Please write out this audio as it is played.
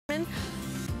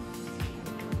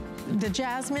The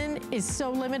jasmine is so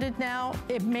limited now,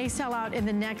 it may sell out in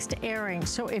the next airing.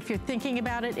 So if you're thinking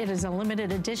about it, it is a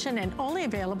limited edition and only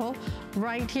available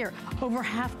right here. Over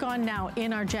half gone now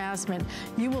in our jasmine.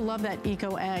 You will love that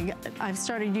Eco Egg. I've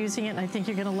started using it and I think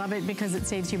you're gonna love it because it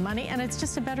saves you money and it's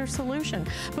just a better solution.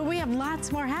 But we have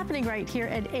lots more happening right here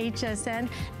at HSN.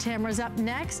 Tamara's up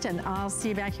next and I'll see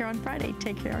you back here on Friday.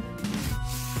 Take care.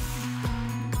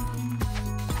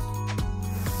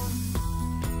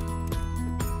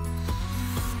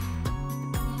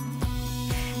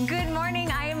 Good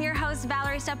morning, I am your host,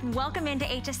 Valerie Stupp. Welcome into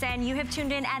HSN. You have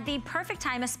tuned in at the perfect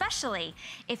time, especially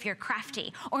if you're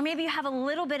crafty. Or maybe you have a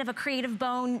little bit of a creative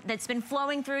bone that's been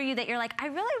flowing through you that you're like, I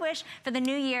really wish for the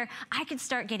new year I could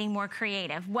start getting more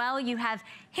creative. Well, you have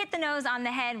hit the nose on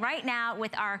the head right now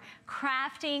with our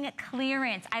crafting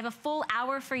clearance. I have a full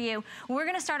hour for you. We're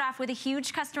gonna start off with a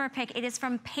huge customer pick. It is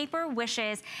from Paper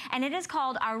Wishes, and it is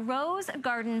called our Rose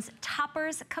Gardens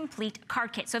Toppers Complete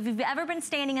Card Kit. So if you've ever been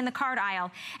standing in the card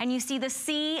aisle and you see the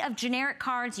sea of generic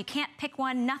cards, you can't pick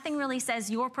one, nothing really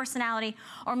says your personality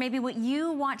or maybe what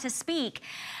you want to speak,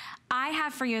 I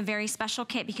have for you a very special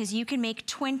kit because you can make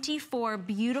 24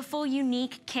 beautiful,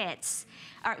 unique kits,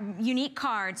 unique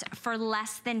cards for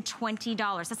less than $20.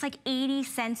 That's like 80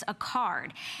 cents a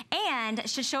card. And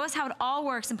to show us how it all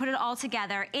works and put it all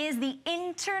together is the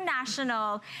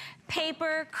international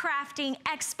paper crafting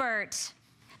expert,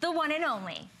 the one and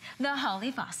only, the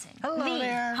Holly Fawcett. Hello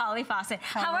there. Holly Fawcett.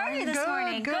 How are you this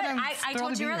morning? Good. I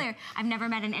told you earlier, I've never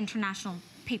met an international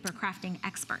paper crafting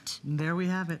expert. There we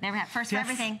have it. There we have it. First for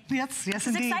everything. Yes, It's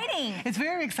indeed. exciting. It's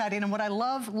very exciting, and what I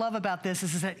love about this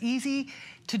is that easy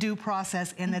to do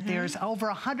process in that there's over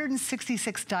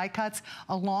 166 die cuts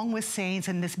along with stains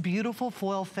and this beautiful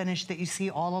foil finish that you see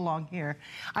all along here.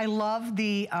 I love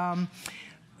the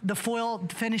foil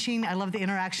finishing, I love the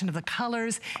interaction of the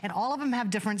colors, and all of them have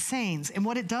different stains. And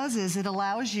what it does is it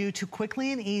allows you to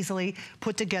quickly and easily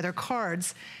put together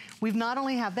cards. We've not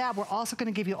only have that, we're also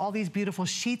gonna give you all these beautiful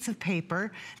sheets of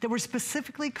paper that were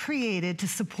specifically created to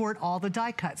support all the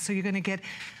die cuts. So you're gonna get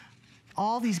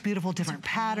all these beautiful different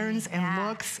patterns and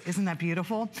looks. Isn't that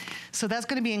beautiful? So that's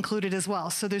gonna be included as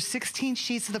well. So there's 16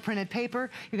 sheets of the printed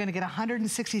paper. You're gonna get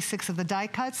 166 of the die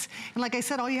cuts. And like I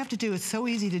said, all you have to do, it's so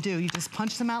easy to do. You just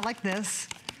punch them out like this,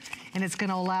 and it's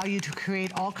gonna allow you to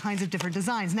create all kinds of different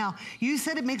designs. Now, you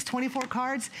said it makes 24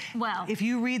 cards. Well, if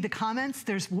you read the comments,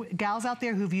 there's gals out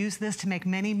there who've used this to make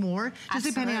many more, just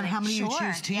depending on how many you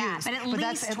choose to use. But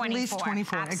that's at least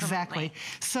 24, exactly.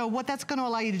 So what that's gonna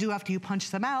allow you to do after you punch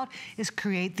them out is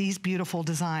create these beautiful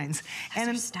designs.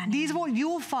 And these you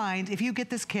will find, if you get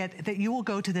this kit, that you will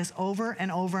go to this over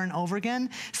and over and over again,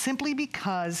 simply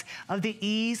because of the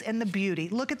ease and the beauty.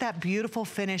 Look at that beautiful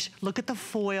finish. Look at the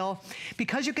foil.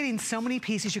 Because you're getting so many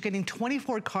pieces, you're getting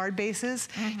 24 card bases,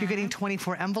 you're getting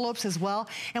 24 envelopes as well,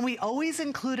 and we always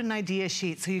include an idea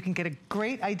sheet so you can get a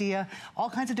great idea, all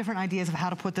kinds of different ideas of how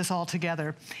to put this all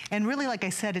together. And really, like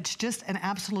I said, it's just an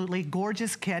absolutely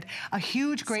gorgeous kit, a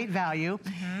huge, great value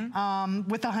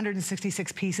with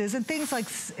 166 pieces, and things like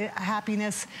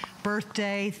happiness,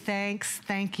 birthday, thanks,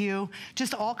 thank you,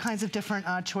 just all kinds of different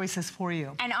choices for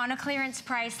you. And on a clearance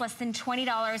price, less than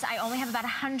 $20, I only have about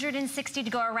 160 to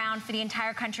go around for the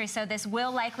entire country, so this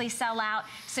will likely sell out,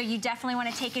 so you definitely want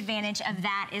to take advantage of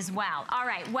that as well. All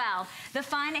right, well, the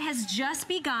fun has just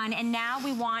begun, and now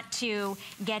we want to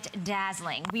get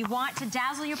dazzling. We want to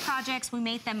dazzle your projects. We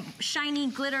make them shiny,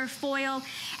 glitter, foil,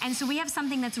 and so we have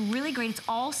something that's really great. It's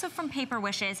also from Paper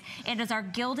Wishes. It is our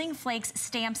Gilding Flakes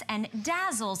Stamps and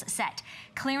Dazzles set.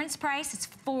 Clearance price, it's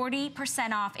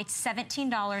 40% off. It's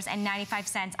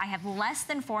 $17.95. I have less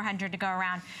than 400 to go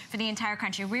around for the entire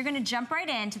country. We're gonna jump right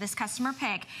into this customer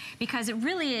pick because it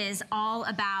really is all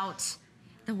about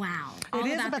the wow. It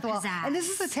is about the wow. And this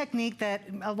is a technique that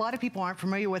a lot of people aren't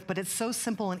familiar with, but it's so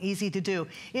simple and easy to do.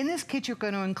 In this kit, you're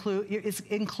going to include, it's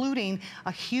including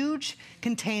a huge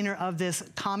container of this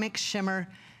Comic Shimmer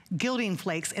gilding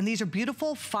flakes, and these are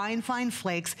beautiful, fine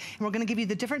flakes, and we're gonna give you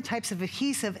the different types of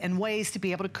adhesive and ways to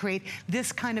be able to create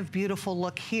this kind of beautiful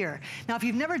look here. Now, if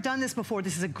you've never done this before,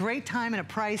 this is a great time and a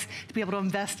price to be able to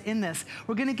invest in this.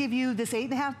 We're gonna give you this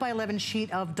 8.5 by 11 sheet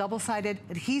of double-sided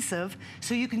adhesive,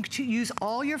 so you can use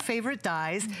all your favorite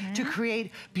dyes to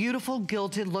create beautiful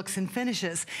gilded looks and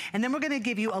finishes. And then we're gonna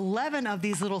give you 11 of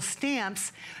these little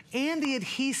stamps and the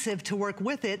adhesive to work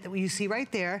with it that you see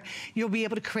right there. You'll be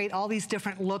able to create all these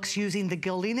different looks using the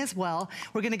gilding as well.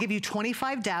 We're gonna give you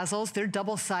 25 dazzles. They're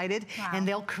double-sided, and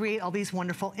they'll create all these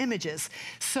wonderful images.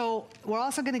 So we're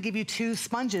also gonna give you 2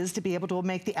 sponges to be able to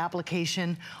make the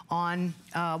application on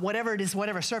whatever it is,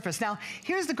 whatever surface. Now,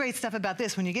 here's the great stuff about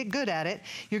this. When you get good at it,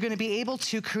 you're gonna be able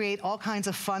to create all kinds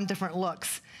of fun, different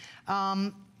looks.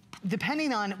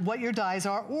 depending on what your dyes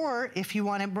are, or if you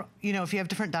want to, you know, if you have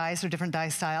different dyes or different dye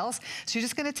styles. So you're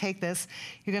just gonna take this,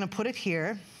 you're gonna put it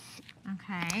here.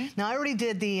 Okay. Now I already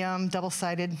did the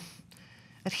double-sided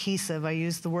adhesive. I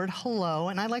used the word hello,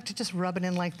 and I like to just rub it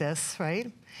in like this,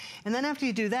 right? And then after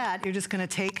you do that, you're just gonna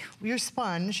take your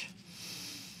sponge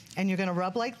and you're gonna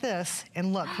rub like this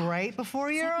and look right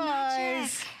before your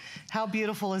eyes. How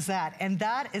beautiful is that? And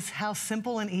that is how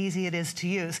simple and easy it is to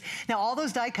use. Now, all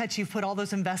those die cuts you've put all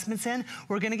those investments in,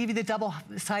 we're gonna give you the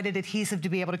double-sided adhesive to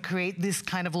be able to create this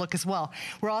kind of look as well.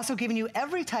 We're also giving you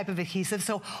every type of adhesive,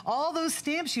 so all those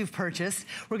stamps you've purchased,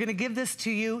 we're gonna give this to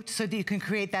you so that you can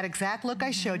create that exact look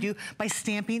I showed you by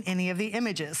stamping any of the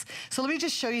images. So let me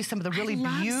just show you some of the really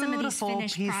beautiful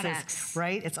pieces, products.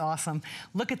 Right? It's awesome.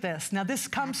 Look at this. Now, this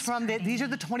comes from, these are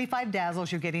the 25 dazzles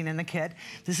you're getting in the kit.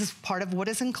 This is part of what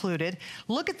is included.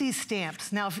 Look at these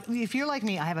stamps. Now, if you're like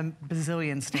me, I have a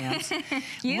bazillion stamps.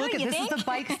 Look at this is the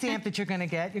bike stamp that you're gonna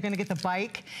get. You're gonna get the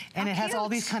bike, and it has all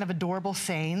these kind of adorable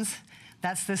sayings.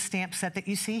 That's this stamp set that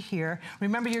you see here.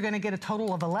 Remember, you're gonna get a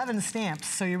total of 11 stamps,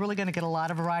 so you're really gonna get a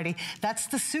lot of variety. That's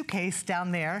the suitcase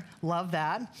down there. Love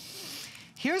that.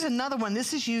 Here's another one.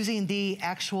 This is using the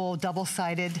actual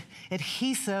double-sided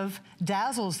adhesive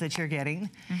dazzles that you're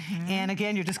getting. And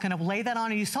again, you're just gonna lay that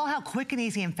on. And you saw how quick and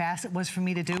easy and fast it was for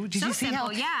me to do. Did you see simple,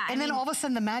 how? Yeah. And then all of a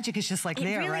sudden the magic is just like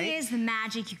there, right? It really is the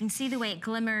magic. You can see the way it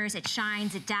glimmers, it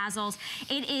shines, it dazzles.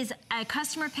 It is a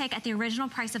customer pick at the original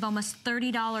price of almost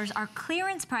 $30. Our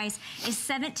clearance price is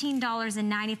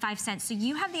 $17.95. So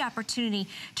you have the opportunity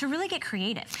to really get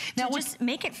creative. Now, just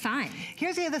make it fun.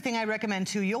 Here's the other thing I recommend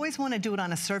too. You always wanna do it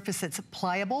on a surface that's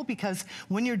pliable, because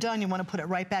when you're done, you want to put it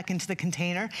right back into the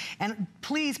container. And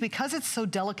please, because it's so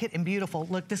delicate and beautiful,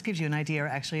 look, this gives you an idea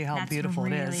actually how beautiful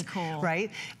it is. That's really cool.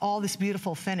 Right? All this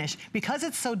beautiful finish. Because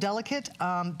it's so delicate,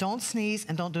 don't sneeze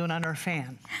and don't do it under a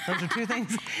fan. Those are two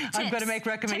things I'm going to make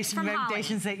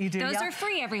recommendations that you do. Those are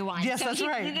free, everyone. Yes, so that's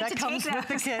right. That comes with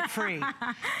the kit free.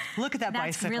 Look at that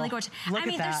bicycle. That's really gorgeous. Look I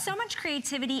mean, there's so much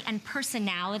creativity and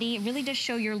personality. It really does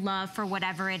show your love for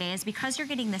whatever it is, because you're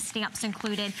getting the stamps included.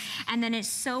 And then it's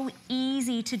so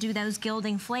easy to do those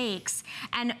gilding flakes.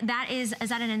 And that is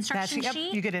that an instruction sheet?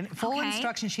 Yep, you get a full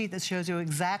instruction sheet that shows you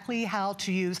exactly how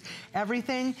to use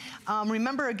everything.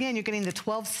 Remember, again, you're getting the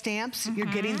 12 stamps. You're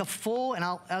getting the full, and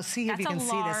I'll see if you can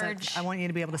see this. I want you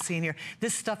to be able to see in here.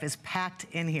 This stuff is packed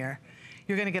in here.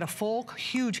 You're gonna get a full,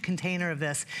 huge container of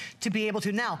this to be able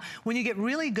to. Now, when you get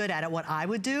really good at it, what I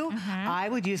would do, I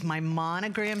would use my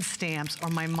monogram stamps, or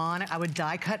I would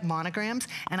die cut monograms,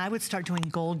 and I would start doing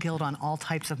gold gild on all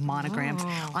types of monograms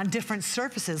on different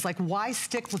surfaces. Like, why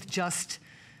stick with just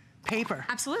paper?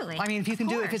 Absolutely. I mean, if you can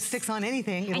do it, if it sticks on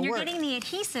anything, it'll work. And you're getting the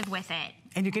adhesive with it.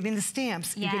 And you're getting the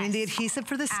stamps. You're getting the adhesive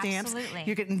for the stamps. Absolutely.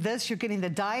 You're getting this. You're getting the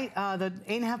die, the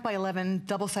 8.5 by 11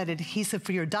 double-sided adhesive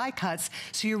for your die cuts.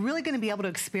 So you're really going to be able to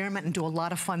experiment and do a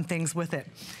lot of fun things with it.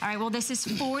 All right. Well, this is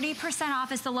 40%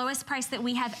 off. It's the lowest price that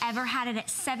we have ever had it at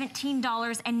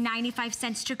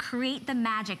 $17.95 to create the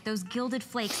magic, those gilded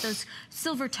flakes, those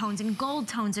silver tones and gold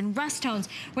tones and rust tones.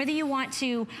 Whether you want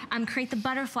to create the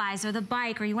butterflies or the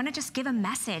bike, or you want to just give a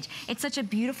message, it's such a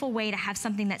beautiful way to have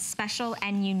something that's special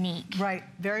and unique. Right.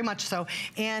 Very much so.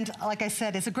 And like I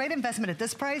said, it's a great investment at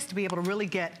this price to be able to really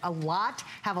get a lot,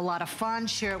 have a lot of fun,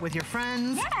 share it with your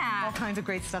friends. Yeah. All kinds of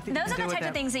great stuff that you can do with it. Those are the types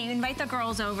of things that you invite the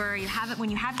girls over. You have it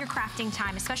when you have your crafting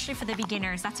time, especially for the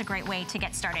beginners. That's a great way to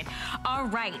get started. All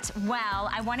right. Well,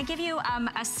 I want to give you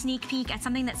a sneak peek at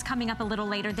something that's coming up a little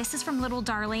later. This is from Little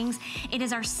Darlings. It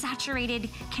is our saturated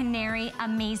canary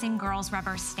amazing girls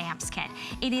rubber stamps kit.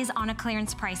 It is on a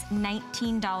clearance price,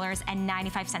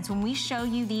 $19.95. When we show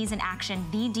you these in action,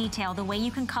 the detail, the way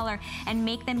you can color and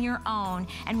make them your own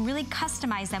and really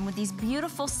customize them with these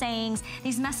beautiful sayings,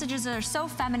 these messages that are so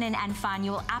feminine and fun,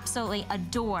 you will absolutely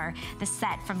adore the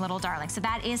set from Little Darling. So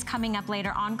that is coming up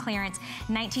later on clearance,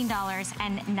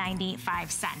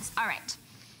 $19.95. All right.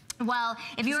 Well,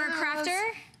 if you're a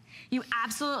crafter, you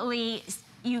absolutely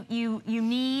you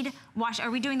need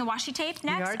are we doing the washi tape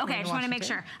next? Okay, I just want to make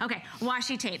sure. Okay,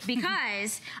 washi tape,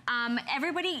 because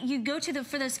everybody, you go to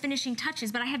for those finishing touches,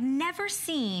 but I have never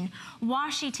seen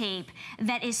washi tape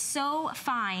that is so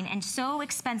fine and so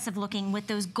expensive looking with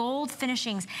those gold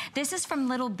finishings. This is from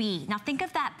Little Bee. Now think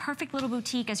of that perfect little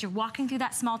boutique as you're walking through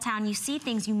that small town. You see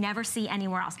things you never see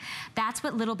anywhere else. That's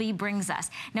what Little Bee brings us.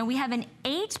 Now we have an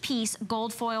 8-piece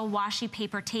gold foil washi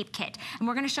paper tape kit, and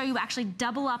we're going to show you actually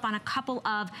double up on a couple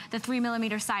of the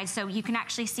 3mm size. So you can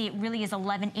actually see it really is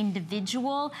 11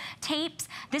 individual tapes.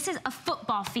 This is a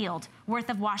football field worth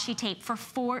of washi tape for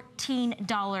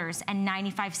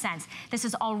 $14.95. This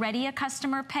is already a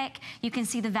customer pick. You can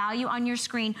see the value on your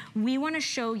screen. We want to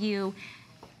show you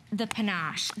the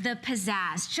panache, the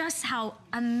pizzazz, just how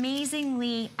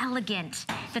amazingly elegant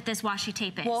that this washi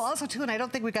tape is. Well, also too, and I don't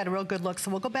think we got a real good look,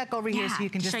 so we'll go back over here so you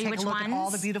can just take a look at all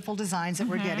the beautiful designs that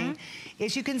we're getting.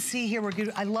 As you can see here,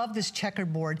 I love this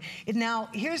checkerboard. Now,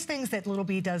 here's things that Little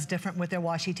Bee does different with their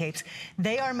washi tapes.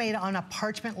 They are made on a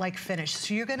parchment-like finish,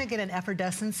 so you're gonna get an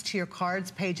effervescence to your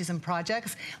cards, pages, and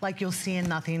projects like you'll see in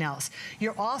nothing else.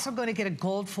 You're also gonna get a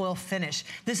gold foil finish.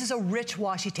 This is a rich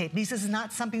washi tape. This is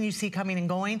not something you see coming and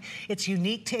going. It's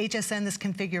unique to HSN, this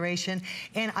configuration,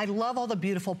 and I love all the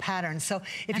beautiful patterns. So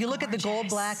if you look at the gold,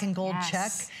 black, and gold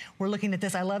check, we're looking at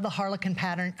this. I love the Harlequin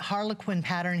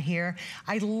pattern here.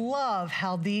 I love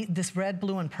how this red,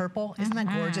 blue, and purple, isn't that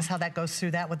gorgeous how that goes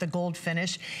through that with the gold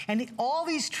finish? And all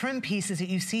these trim pieces that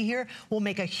you see here will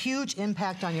make a huge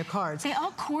impact on your cards. They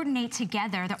all coordinate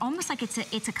together. They're almost like it's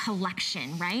a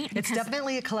collection, right? It's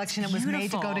definitely a collection. It was made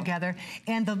to go together.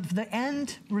 And the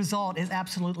end result is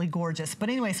absolutely gorgeous. But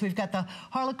anyway, so we've got the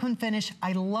Harlequin finish.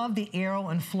 I love the arrow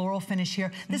and floral finish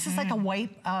here. This is like a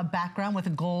white background with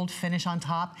a gold finish on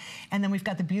top. And then we've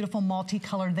got the beautiful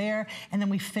multicolor there. And then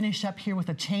we finish up here with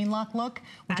a chain lock look,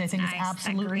 which I think is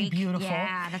absolutely beautiful.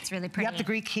 Yeah, that's really pretty. You have the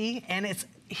Greek key, and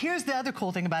here's the other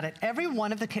cool thing about it. Every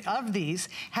one of these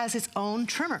has its own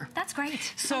trimmer. That's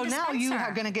great. So now you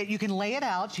are gonna you can lay it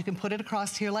out. You can put it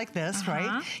across here like this,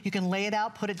 right? You can lay it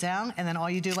out, put it down, and then all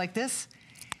you do like this,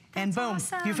 and boom,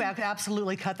 you've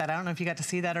absolutely cut that. I don't know if you got to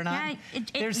see that or not.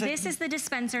 Yeah, this is the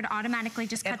dispenser. It automatically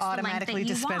just cuts the length that you want. It automatically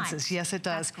dispenses. Yes, it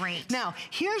does. That's great. Now,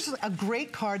 here's a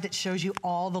great card that shows you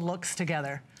all the looks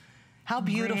together. How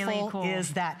beautiful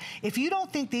is that? If you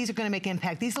don't think these are going to make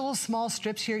impact, these little small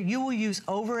strips here, you will use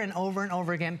over and over and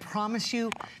over again. Promise you,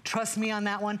 trust me on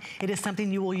that one. It is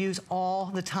something you will use all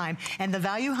the time. And the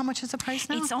value, how much is the price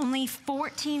now? It's only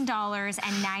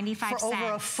 $14.95. For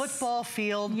over a football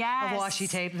field of washi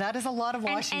tape. That is a lot of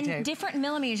washi tape. And different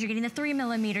millimeters. You're getting the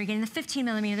 3mm, you're getting the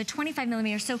 15mm, the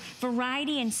 25mm. So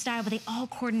variety and style, but they all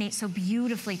coordinate so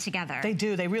beautifully together. They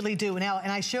do, they really do. Now,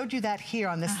 and I showed you that here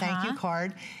on this thank you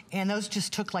card. And those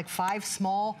just took like 5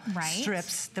 small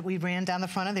strips that we ran down the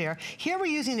front of there. Here we're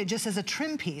using it just as a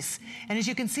trim piece. And as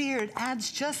you can see here, it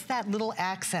adds just that little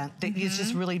accent that is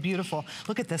just really beautiful.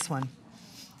 Look at this one.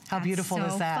 How beautiful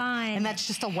is that? Fun. And that's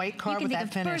just a white card with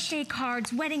that finish. You can think of birthday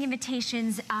cards, wedding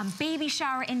invitations, baby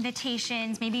shower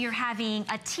invitations. Maybe you're having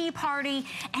a tea party.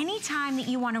 Anytime that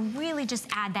you want to really just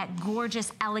add that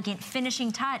gorgeous, elegant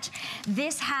finishing touch,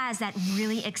 this has that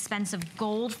really expensive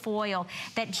gold foil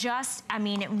that just, I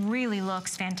mean, it really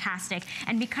looks fantastic.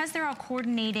 And because they're all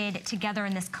coordinated together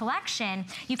in this collection,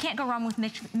 you can't go wrong with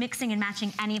mixing and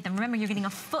matching any of them. Remember, you're getting a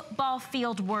football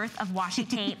field worth of washi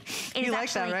tape. You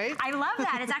like that, right? I love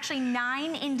that. It's actually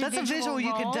 9 individual That's a visual rolls.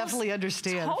 You can definitely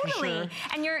understand. Totally. For sure.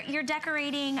 And you're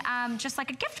decorating just like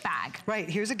a gift bag. Right,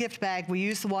 here's a gift bag. We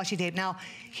use the washi tape. Now,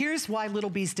 here's why Little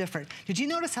Bee's different. Did you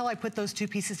notice how I put those two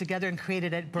pieces together and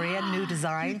created a brand new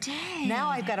design? You did. Now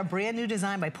I've got a brand new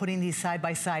design by putting these side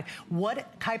by side.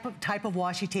 What type of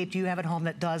washi tape do you have at home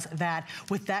that does that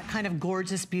with that kind of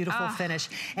gorgeous, beautiful finish?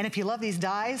 And if you love these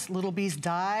dies, Little Bee's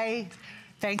die,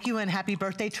 thank you and happy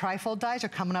birthday trifold dies are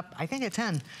coming up, I think at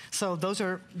 10. So those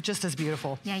are just as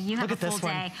beautiful. Yeah, you have a full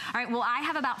day. All right, well, I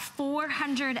have about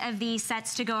 400 of these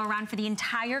sets to go around for the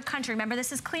entire country. Remember,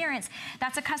 this is clearance.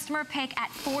 That's a customer pick at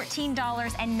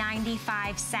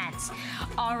 $14.95.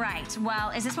 All right, well,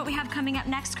 is this what we have coming up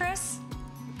next, Chris?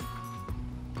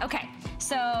 Okay,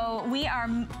 so we are...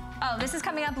 Oh, this is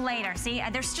coming up later. See,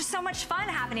 there's just so much fun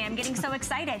happening. I'm getting so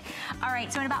excited. All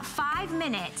right, so in about 5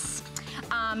 minutes,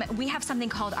 we have something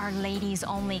called our ladies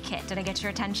only kit. Did I get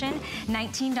your attention?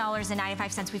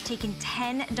 $19.95. We've taken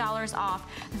 $10 off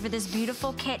for this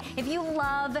beautiful kit. If you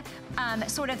love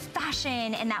sort of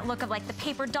fashion and that look of like the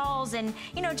paper dolls and,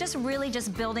 you know, just really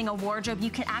just building a wardrobe,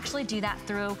 you can actually do that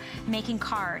through making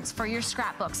cards for your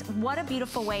scrapbooks. What a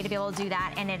beautiful way to be able to do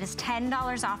that. And it is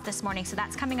 $10 off this morning. So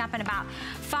that's coming up in about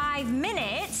 5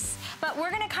 minutes. But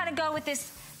we're gonna kind of go with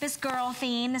this girl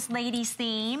theme, this ladies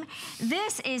theme.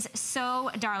 This is so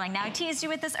darling. Now, I teased you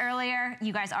with this earlier.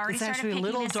 You guys already started picking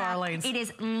this up. It's actually little darlings. It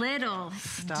is little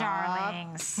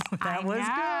darlings. That was good.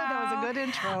 That was a good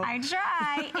intro. I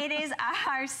try. It is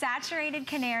our Saturated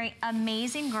Canary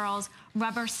Amazing Girls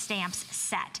Rubber Stamps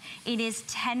set. It is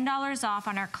 $10 off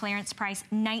on our clearance price,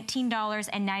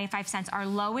 $19.95, our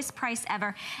lowest price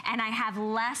ever. And I have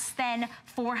less than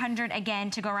 400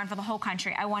 again to go around for the whole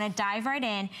country. I want to dive right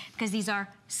in because these are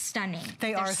stunning.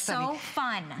 They are stunning. So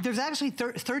fun. There's actually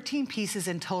 13 pieces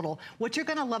in total. What you're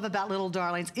gonna love about Little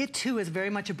Darlings, it too is very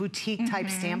much a boutique type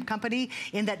stamp company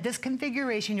in that this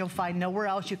configuration you'll find nowhere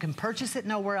else. You can purchase it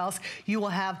nowhere else. You will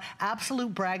have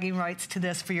absolute bragging rights to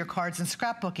this for your cards and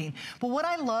scrapbooking. But what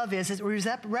I love is it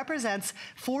represents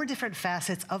 4 different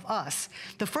facets of us.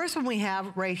 The first one we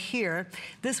have right here,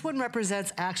 this one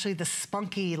represents actually the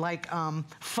spunky, like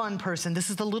fun person. This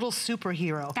is the little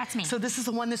superhero. That's me. So this is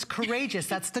the one that's courageous.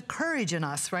 That's the courage in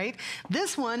us, right?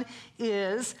 This one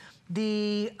is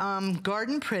the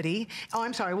Garden Pretty. Oh,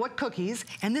 I'm sorry, What Cookies?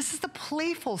 And this is the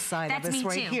playful side of us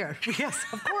right here. Yes,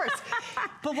 of course.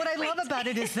 But what I love about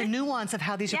it is the nuance of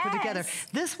how these are put together.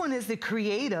 This one is the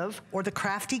creative, or the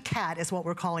crafty cat is what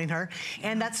we're calling her.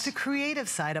 And that's the creative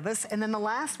side of us. And then the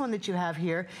last one that you have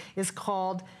here is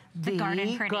called the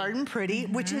Garden Pretty,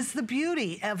 which is the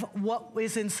beauty of what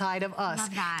is inside of us.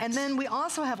 Love that. And then we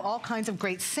also have all kinds of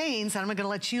great sayings, and I'm gonna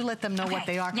let you let them know what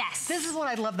they are. Yes. This is what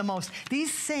I love the most.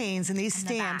 These sayings and these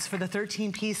stamps for the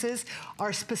 13 pieces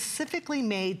are specifically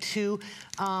made to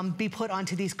be put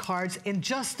onto these cards in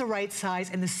just the right size,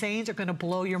 and the sayings are gonna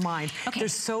blow your mind. They're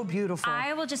so beautiful.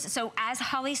 I will just, so as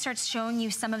Holly starts showing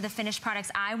you some of the finished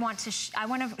products, I want to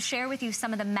share with you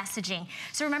some of the messaging.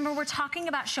 So remember, we're talking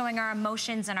about showing our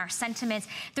emotions and our sentiments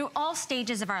through all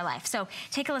stages of our life. So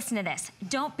take a listen to this.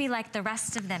 Don't be like the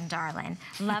rest of them, darling.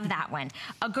 Love that one.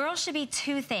 A girl should be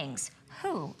 2 things: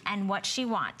 who and what she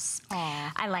wants.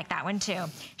 Aww. I like that one too.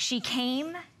 She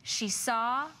came, she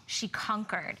saw, she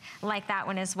conquered. Like that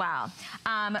one as well.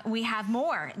 We have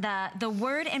more. The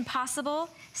word impossible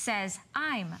says,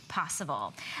 I'm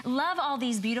possible. Love all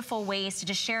these beautiful ways to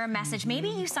just share a message. Maybe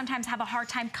you sometimes have a hard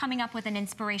time coming up with an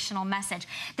inspirational message.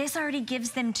 This already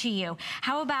gives them to you.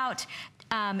 How about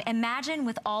imagine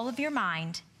with all of your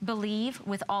mind, believe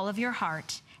with all of your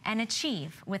heart, and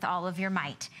achieve with all of your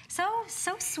might. So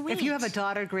sweet. If you have a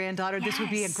daughter, granddaughter, this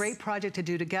would be a great project to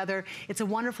do together. It's a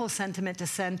wonderful sentiment to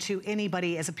send to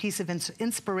anybody as a piece of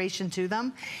inspiration to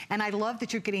them. And I love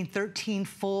that you're getting 13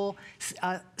 full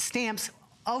stamps,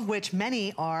 of which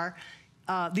many are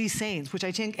these sayings, which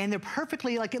I think, and they're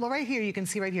perfectly, like right here, you can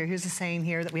see right here, here's a saying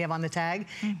here that we have on the tag,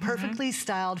 perfectly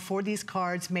styled for these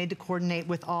cards, made to coordinate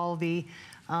with all the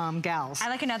gals. I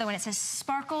like another one. It says,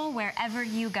 sparkle wherever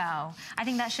you go. I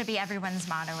think that should be everyone's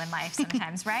motto in life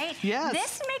sometimes, right? Yes.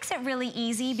 This makes it really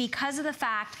easy because of the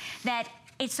fact that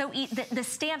it's so the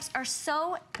stamps are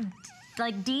so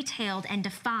like detailed and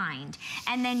defined,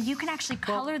 and then you can actually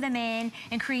color them in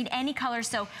and create any color.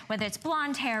 So whether it's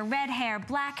blonde hair, red hair,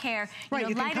 black hair,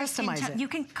 you know, lighter skin tone, you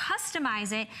can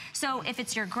customize it. So if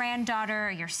it's your granddaughter,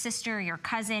 or your sister, or your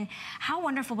cousin, how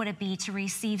wonderful would it be to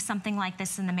receive something like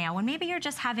this in the mail when maybe you're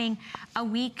just having a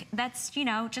week that's, you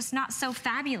know, just not so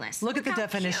fabulous. Look at the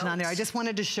definition on there. I just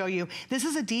wanted to show you. This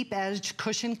is a deep edged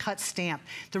cushion cut stamp.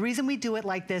 The reason we do it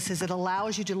like this is it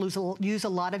allows you to use a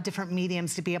lot of different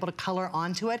mediums to be able to color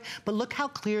onto it, but look how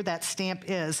clear that stamp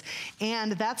is.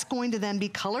 And that's going to then be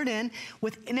colored in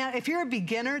with, now if you're a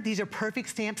beginner, these are perfect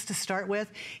stamps to start with.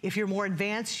 If you're more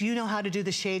advanced, you know how to do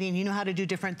the shading, you know how to do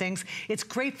different things. It's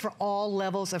great for all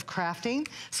levels of crafting.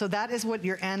 So that is what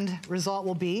your end result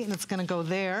will be, and it's gonna go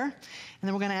there. And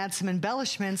then we're gonna add some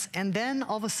embellishments, and then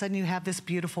all of a sudden you have this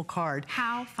beautiful card.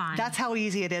 How fun. That's how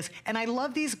easy it is. And I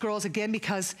love these girls, again,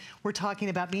 because we're talking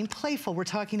about being playful. We're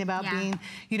talking about being,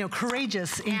 you know,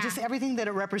 courageous in just everything that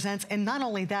it represents. And not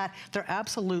only that, they're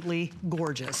absolutely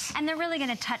gorgeous. And they're really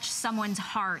gonna touch someone's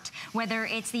heart, whether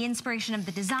it's the inspiration of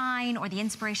the design or the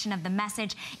inspiration of the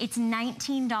message. It's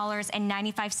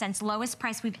 $19.95, lowest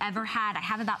price we've ever had. I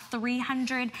have about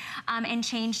 300 and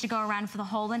change to go around for the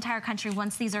whole entire country.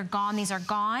 Once these are gone, these are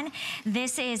gone.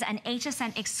 This is an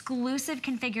HSN exclusive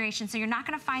configuration, so you're not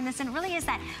gonna find this, and it really is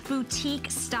that boutique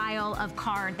style of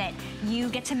card that you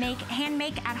get to hand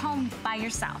make at home by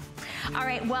yourself. All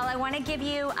right, well, I wanna give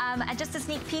you just a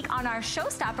sneak peek on our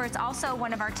showstopper. It's also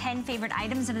one of our 10 favorite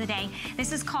items of the day.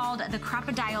 This is called the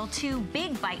Crocodile 2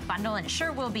 Big Bite Bundle, and it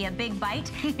sure will be a big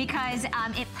bite because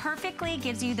it perfectly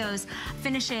gives you those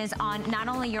finishes on not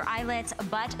only your eyelets,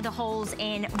 but the holes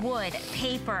in wood,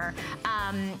 paper,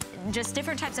 just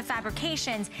different types of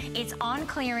fabrications. It's on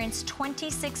clearance,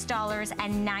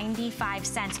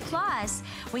 $26.95. Plus,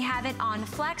 we have it on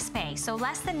FlexPay, so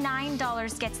less than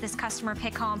 $9 gets this customer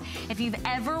pick home. If you've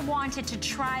ever wanted to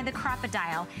try the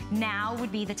Crocodile, now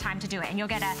would be the time to do it. And you'll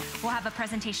get we'll have a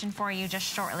presentation for you just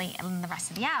shortly in the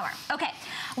rest of the hour. Okay,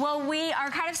 well, we are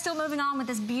kind of still moving on with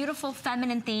this beautiful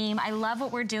feminine theme. I love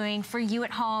what we're doing for you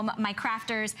at home, my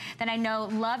crafters that I know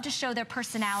love to show their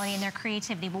personality and their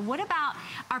creativity. But what about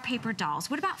our paper for dolls?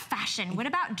 What about fashion? What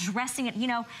about dressing it? You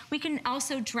know, we can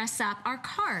also dress up our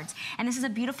cards. And this is a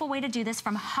beautiful way to do this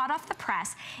from hot off the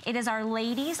press. It is our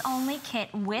ladies only kit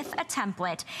with a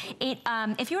template.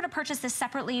 If you were to purchase this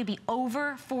separately, it'd be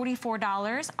over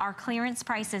 $44. Our clearance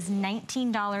price is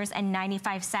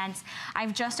 $19.95. I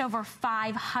have just over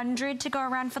 500 to go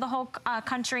around for the whole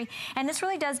country. And this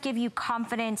really does give you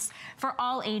confidence for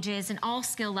all ages and all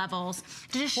skill levels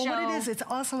to just show. Well, what it is, it's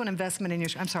also an investment in your,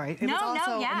 I'm sorry, it was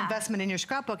also an investment in your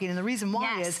scrapbooking. And the reason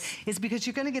why is because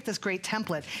you're going to get this great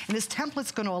template. And this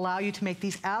template's going to allow you to make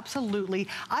these absolutely,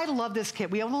 I love this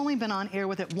kit. We have only been on air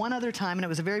with it one other time, and it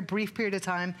was a very brief period of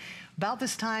time, about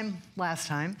this time last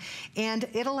time, and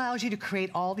it allows you to create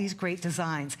all these great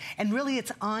designs. And really,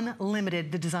 it's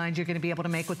unlimited, the designs you're going to be able to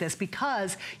make with this,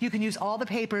 because you can use all the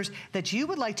papers that you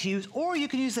would like to use, or you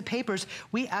can use the papers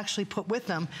we actually put with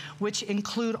them, which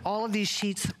include all of these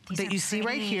sheets that you see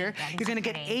right here. You're going to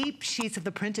get 8 sheets of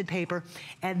the printed paper,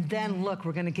 and then look,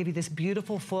 we're going to give you this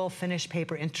beautiful foil finish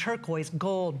paper in turquoise,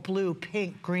 gold, blue,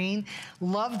 pink, green.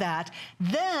 Love that.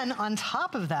 Then on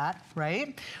top of that,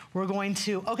 right, we're going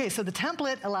to, okay, so the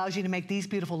template allows you to make these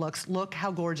beautiful looks. Look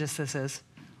how gorgeous this is.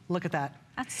 Look at that.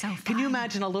 That's so fun. Can you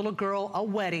imagine a little girl, a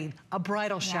wedding, a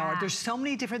bridal shower? There's so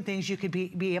many different things you could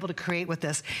be able to create with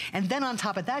this. And then on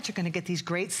top of that, you're going to get these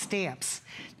great stamps.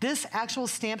 This actual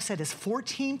stamp set is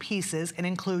 14 pieces and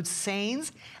includes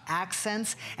sayings,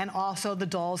 accents, and also the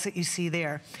dolls that you see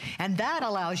there. And that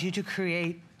allows you to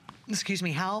create, excuse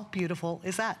me, how beautiful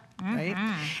is that? Right?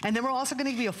 And then we're also going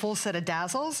to give you a full set of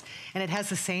dazzles, and it has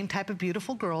the same type of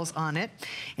beautiful girls on it.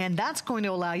 And that's going to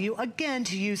allow you, again,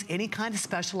 to use any kind of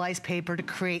specialized paper to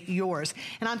create yours.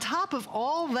 And on top of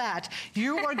all that,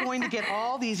 you are going to get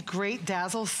all these great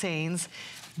dazzle sayings.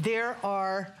 There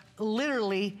are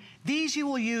literally, these you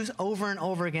will use over and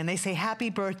over again. They say, happy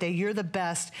birthday, you're the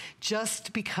best,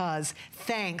 just because,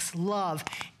 thanks, love.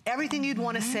 Everything you'd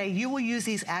want to say, you will use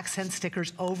these accent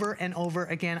stickers over and over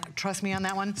again. Trust me on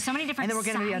that one. So many different sizes.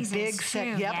 And then we're going to be a big set,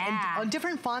 and on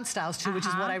different font styles too, which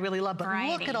is what I really love. But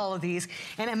look at all of these,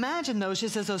 and imagine those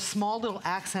just as those small little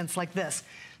accents like this.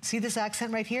 See this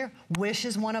accent right here? Wish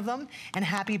is one of them, and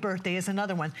happy birthday is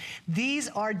another one. These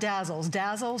are dazzles.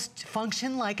 Dazzles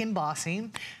function like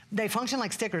embossing. They function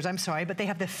like stickers, I'm sorry, but they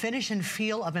have the finish and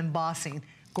feel of embossing.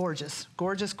 Gorgeous,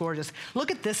 gorgeous, gorgeous. Look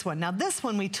at this one. Now this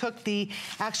one, we took the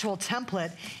actual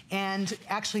template and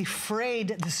actually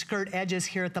frayed the skirt edges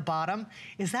here at the bottom.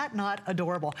 Is that not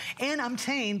adorable? And I'm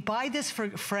saying, buy this for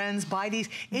friends, buy these.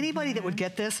 Anybody that would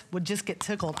get this would just get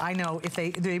tickled, I know, if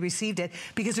they received it,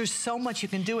 because there's so much you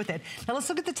can do with it. Now let's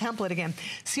look at the template again.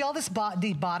 See all this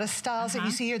the bodice styles that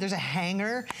you see here? There's a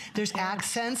hanger, there's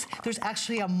accents, there's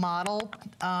actually a model,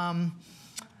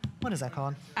 what is that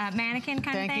called? Mannequin kind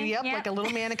of thing? Thank you, yep, like a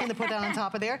little mannequin to put down on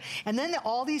top of there. And then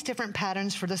all these different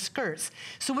patterns for the skirts.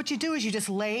 So what you do is you just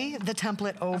lay the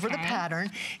template over the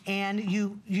pattern, and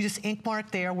you just ink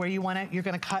mark there where you want to, you're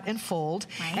going to cut and fold.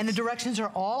 And the directions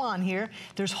are all on here.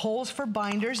 There's holes for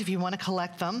binders if you want to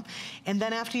collect them. And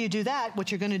then after you do that,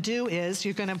 what you're going to do is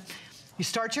you're going to you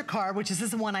start your card, which is this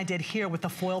is the one I did here with the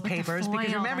foil papers,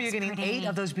 because remember you're getting 8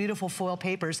 of those beautiful foil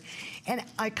papers. And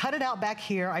I cut it out back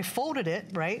here, I folded it,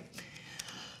 right?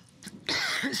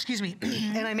 Excuse me.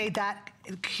 And I made that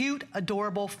cute,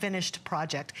 adorable, finished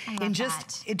project. And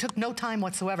just, it took no time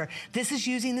whatsoever. This is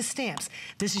using the stamps.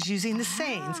 This is using the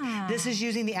sayings. This is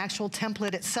using the actual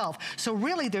template itself. So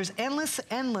really, there's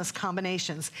endless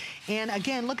combinations. And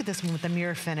again, look at this one with the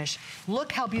mirror finish.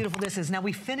 Look how beautiful this is. Now,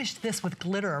 we finished this with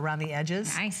glitter around the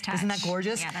edges. Nice touch. Isn't that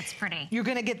gorgeous? Yeah, that's pretty. You're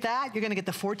gonna get that. You're gonna get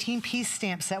the 14-piece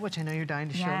stamp set, which I know you're dying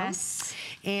to show them.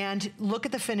 And look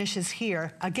at the finishes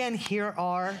here. Again, here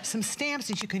are some stamps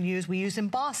that you can use. We use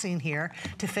embossing here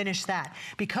to finish that,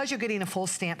 because you're getting a full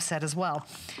stamp set as well.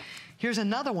 Here's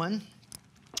another one.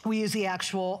 We use the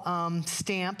actual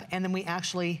stamp, and then we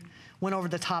actually went over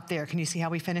the top there. Can you see how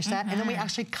we finished that? And then we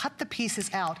actually cut the pieces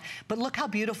out. But look how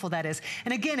beautiful that is.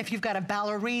 And again, if you've got a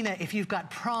ballerina, if you've got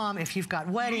prom, if you've got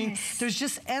wedding, there's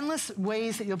just endless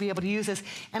ways that you'll be able to use this.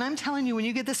 And I'm telling you, when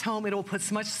you get this home, it'll put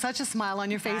such a smile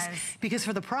on your face, because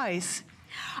for the price,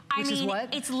 I mean,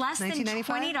 it's less than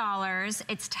 $20.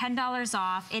 It's $10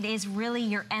 off. It is really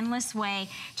your endless way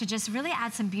to just really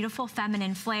add some beautiful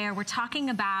feminine flair. We're talking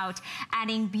about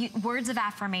adding words of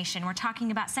affirmation. We're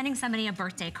talking about sending somebody a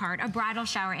birthday card, a bridal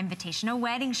shower invitation, a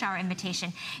wedding shower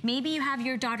invitation. Maybe you have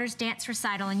your daughter's dance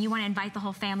recital and you want to invite the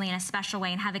whole family in a special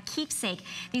way and have a keepsake.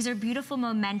 These are beautiful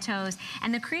mementos,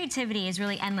 and the creativity is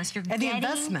really endless. You're getting the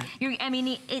investment. I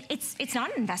mean, it's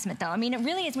not an investment though. I mean, it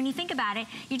really is. When you think about it,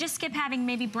 you just skip having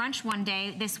having maybe brunch one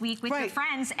day this week with your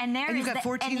friends, and you've got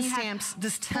 14 stamps,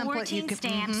 this template. 14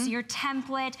 stamps, your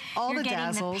template, all you're the getting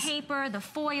dazzles. the paper, the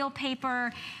foil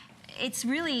paper. It's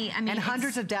really, I mean, and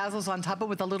hundreds of dazzles on top of it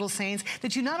with the little sayings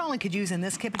that you not only could use in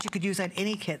this kit, but you could use on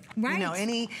any kit. Right. You know,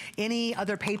 any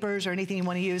other papers or anything you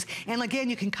want to use. And again,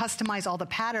 you can customize all the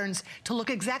patterns to look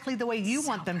exactly the way you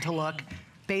want them to look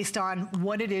based on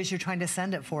what it is you're trying to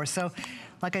send it for. So,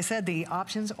 like I said, the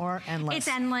options are endless. It's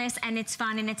endless and it's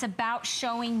fun, and it's about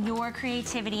showing your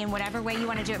creativity in whatever way you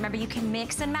want to do it. Remember, you can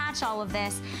mix and match all of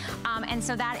this. And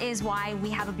so that is why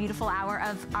we have a beautiful hour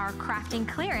of our crafting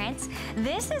clearance.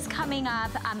 This is coming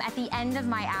up at the end of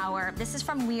my hour. This is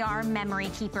from We Are Memory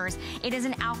Keepers. It is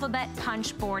an alphabet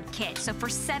punch board kit. So for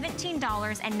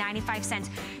 $17.95,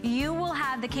 you will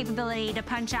have the capability to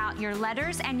punch out your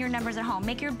letters and your numbers at home.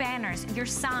 Make your banners, your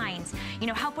signs, you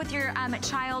know, help with your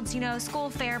child's, you know,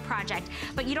 school fair project.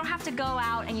 But you don't have to go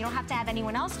out and you don't have to have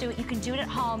anyone else do it. You can do it at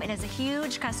home. It is a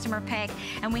huge customer pick,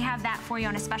 and we have that for you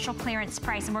on a special clearance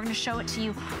price, and we're going to show it to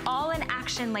you all in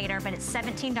action later, but it's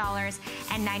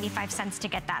 $17.95 to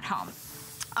get that home.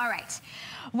 All right.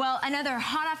 Well, another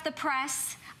hot off the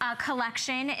press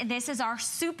collection. This is our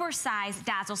super size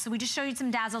dazzle. So we just showed you some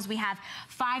dazzles. We have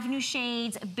 5 new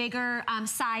shades, bigger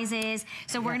sizes.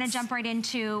 So we're gonna jump right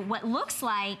into what looks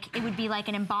like it would be like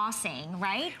an embossing,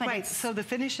 right? But right, so the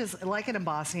finish is like an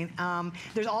embossing.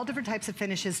 There's all different types of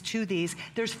finishes to these.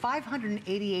 There's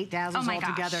 588 dazzles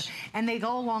altogether. And they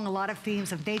go along a lot of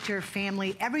themes of nature,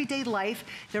 family, everyday life.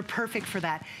 They're perfect for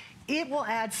that. It will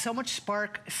add so much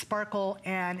sparkle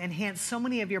and enhance so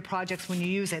many of your projects when you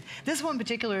use it. This one in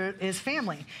particular is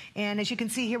family. And as you can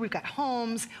see here, we've got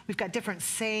homes, we've got different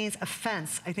sayings, a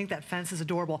fence. I think that fence is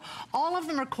adorable. All of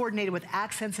them are coordinated with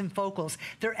accents and focals.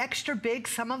 They're extra big,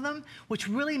 some of them, which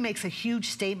really makes a huge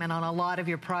statement on a lot of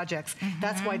your projects.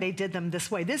 That's why they did them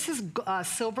this way. This is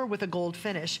silver with a gold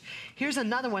finish. Here's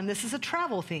another one. This is a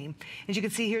travel theme. As you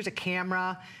can see, here's a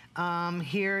camera.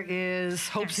 Here is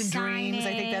hopes and dreams.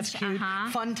 I think that's cute.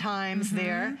 Fun times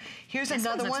there. Here's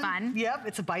another one. Fun. Yep,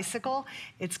 it's a bicycle.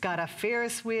 It's got a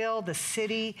Ferris wheel, the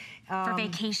city. For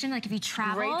vacation, like if you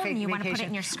travel and you want to put it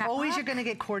in your scrapbook. Always you're going to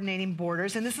get coordinating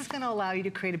borders, and this is going to allow you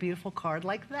to create a beautiful card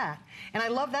like that. And I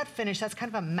love that finish. That's kind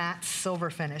of a matte silver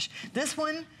finish. This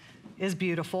one is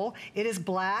beautiful. It is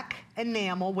black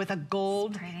enamel with a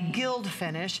gold gild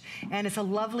finish, and it's a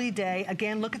lovely day.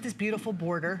 Again, look at this beautiful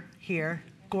border here.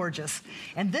 Gorgeous.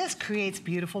 And this creates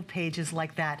beautiful pages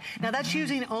like that. Now that's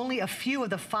using only a few of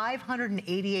the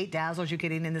 588 dazzles you're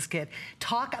getting in this kit.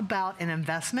 Talk about an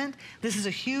investment. This is a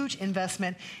huge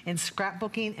investment in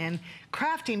scrapbooking and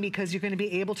crafting because you're going to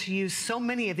be able to use so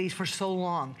many of these for so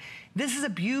long. This is a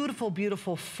beautiful,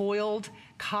 beautiful foiled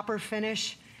copper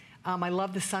finish. I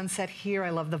love the sunset here. I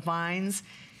love the vines.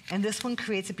 And this one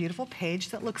creates a beautiful page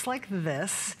that looks like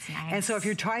this. Nice. And so if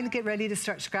you're trying to get ready to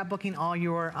start scrapbooking all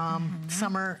your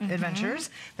summer adventures,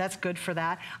 that's good for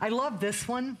that. I love this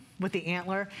one with the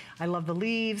antler. I love the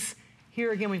leaves.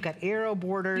 Here again, we've got arrow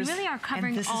borders. You really are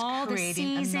covering all the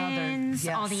seasons,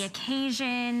 all the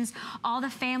occasions, all the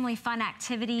family fun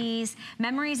activities,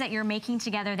 memories that you're making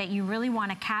together that you really want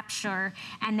to capture,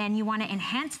 and then you want to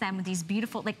enhance them with these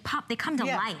beautiful, like pop, they come to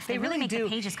life. They really make the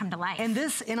pages come to life. And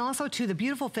this, and also too, the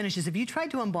beautiful finishes. If you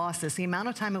tried to emboss this, the amount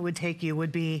of time it would take you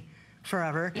would be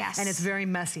forever. Yes. And it's very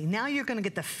messy. Now you're going to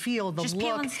get the feel, the look. Just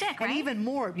peel and stick, right? And even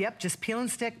more. Yep, just peel and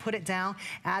stick, put it down,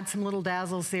 add some little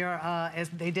dazzles there as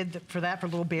they did for that, for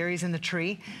little berries in the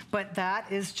tree. But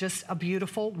that is just a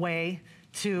beautiful way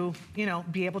to, you know,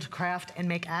 be able to craft and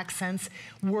make accents,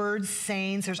 words,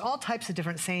 sayings. There's all types of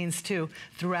different sayings too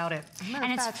throughout it.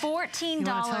 And it's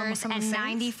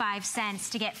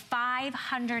 $14.95 to get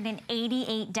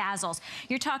 588 dazzles.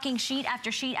 You're talking sheet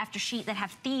after sheet after sheet that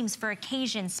have themes for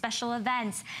occasions, special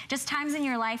events, just times in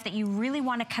your life that you really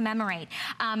want to commemorate.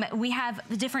 We have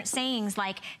different sayings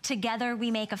like, together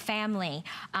we make a family.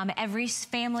 Every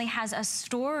family has a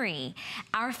story.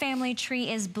 Our family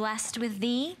tree is blessed with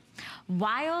thee.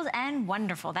 Wild and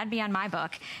wonderful. That'd be on my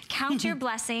book. Count your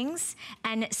blessings,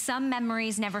 and some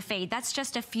memories never fade. That's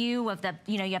just a few of the,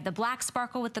 you know, you have the black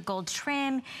sparkle with the gold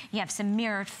trim. You have some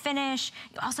mirrored finish.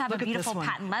 You also have a beautiful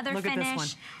patent leather finish. Look at this one.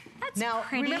 That's now,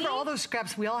 pretty. Remember all those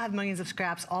scraps, we all have millions of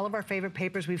scraps, all of our favorite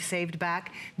papers we've saved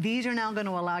back. These are now going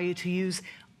to allow you to use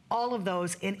all of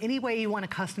those in any way you want to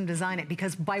custom design it,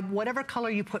 because by whatever color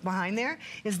you put behind there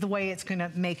is the way it's going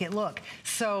to make it look.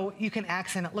 So you can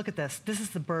accent it. Look at this. This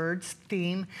is the birds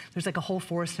theme. There's like a whole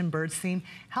forest and birds theme.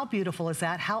 How beautiful is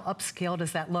that? How upscale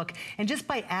does that look? And just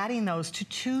by adding those to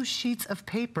 2 sheets of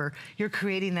paper, you're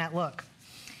creating that look.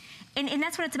 And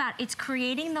that's what it's about. It's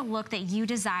creating the look that you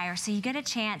desire, so you get a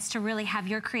chance to really have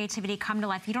your creativity come to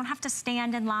life. You don't have to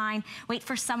stand in line, wait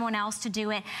for someone else to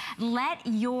do it. Let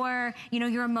your,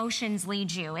 your emotions lead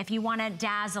you. If you want to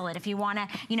dazzle it, if you want to,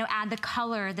 add the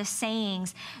color, the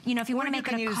sayings, if you want to make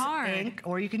it a card. Ink,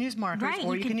 or you can use markers,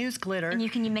 or you can use glitter. And you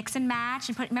can mix and match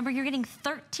and put, remember, you're getting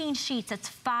 13 sheets. That's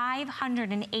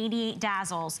 588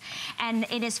 dazzles. And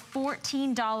it is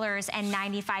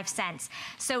 $14.95.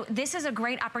 So this is a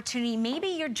great opportunity. Maybe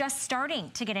you're just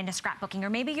starting to get into scrapbooking, or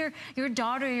maybe your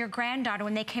daughter or your granddaughter,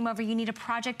 when they came over, you need a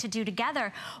project to do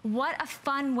together. What a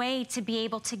fun way to be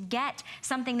able to get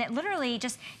something that literally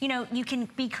just, you can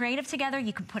be creative together,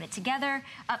 you can put it together,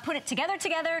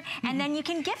 and then you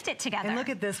can gift it together. And look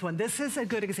at this one. This is a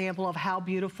good example of how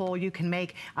beautiful you can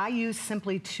make. I use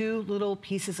simply 2 little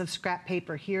pieces of scrap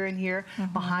paper here and here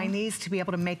behind these to be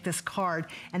able to make this card.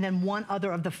 And then one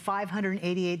other of the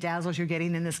 588 dazzles you're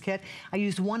getting in this kit, I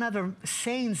used one other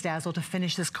Sayings dazzle to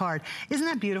finish this card. Isn't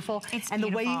that beautiful? It's and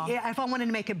beautiful. The way, if I wanted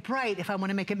to make it bright, if I want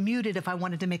to make it muted, if I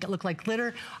wanted to make it look like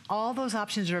glitter, all those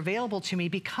options are available to me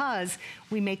because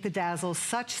we make the dazzles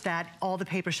such that all the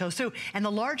paper shows through. And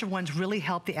the larger ones really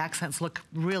help the accents look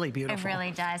really beautiful. It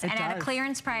really does. And at a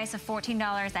clearance price of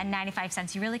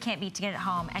 $14.95, you really can't beat to get it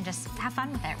home and just have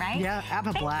fun with it, right? Yeah, have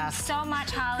a blast. Thank you so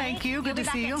much, Holly. Thank you. Good to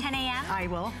see you. You'll be back at 10 a.m.? I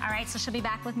will. All right, so she'll be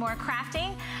back with more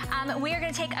crafting. We are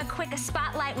going to take a quick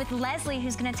spotlight with Leslie,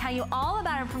 who's going to tell you all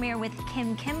about her premiere with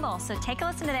Kim Kimball. So take a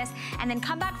listen to this and then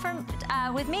come back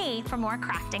with me for more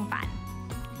crafting fun.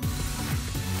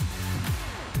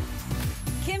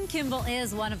 Kim Kimball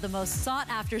is one of the most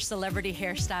sought-after celebrity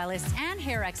hairstylists and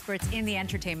hair experts in the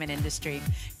entertainment industry.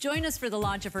 Join us for the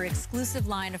launch of her exclusive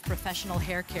line of professional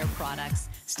hair care products.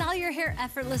 Style your hair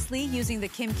effortlessly using the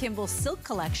Kim Kimball Silk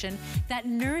Collection that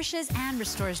nourishes and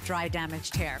restores dry,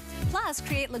 damaged hair. Plus,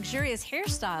 create luxurious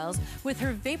hairstyles with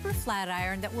her Vapor Flat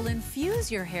Iron that will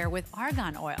infuse your hair with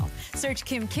argan oil. Search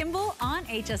Kim Kimball on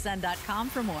hsn.com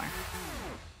for more.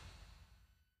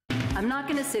 I'm not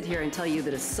going to sit here and tell you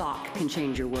that a sock can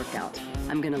change your workout.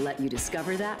 I'm going to let you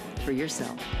discover that for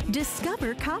yourself.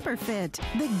 Discover CopperFit,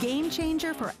 the game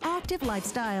changer for active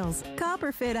lifestyles.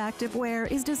 CopperFit activewear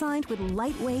is designed with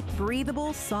lightweight,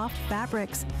 breathable, soft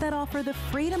fabrics that offer the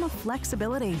freedom of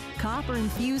flexibility.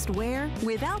 Copper-infused wear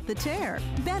without the tear.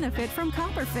 Benefit from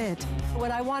CopperFit.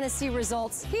 When I want to see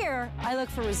results here, I look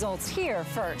for results here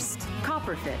first.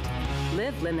 CopperFit.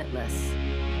 Live limitless.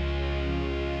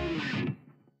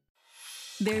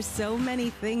 There's so many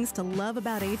things to love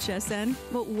about HSN,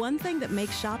 but one thing that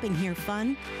makes shopping here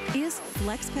fun is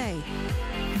FlexPay.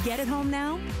 Get it home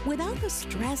now without the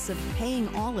stress of paying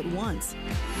all at once.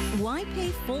 Why pay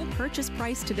full purchase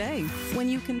price today when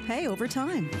you can pay over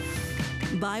time?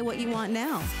 Buy what you want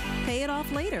now, pay it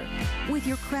off later with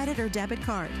your credit or debit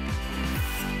card.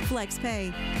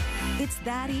 FlexPay. It's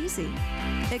that easy.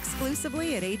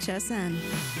 Exclusively at HSN.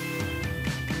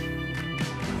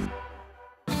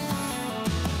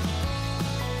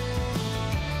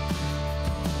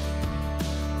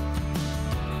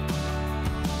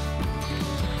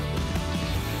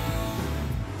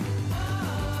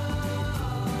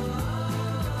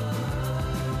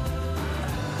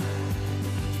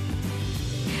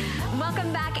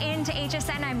 Welcome back into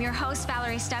HSN. I'm your host,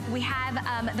 Valerie Stepp. We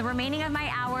have the remaining of my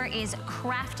hour is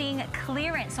crafting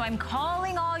clearance. So I'm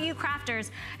calling all you crafters.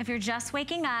 If you're just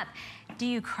waking up, do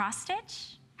you cross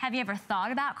stitch? Have you ever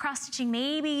thought about cross-stitching?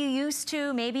 Maybe you used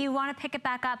to, maybe you want to pick it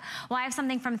back up. Well, I have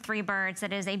something from Three Birds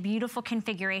that is a beautiful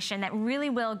configuration that really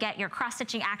will get your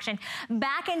cross-stitching action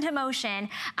back into motion.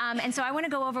 And so I want to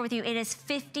go over with you. It is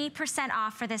 50%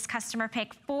 off for this customer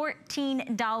pick,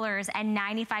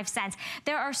 $14.95.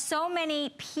 There are so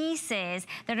many pieces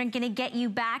that are going to get you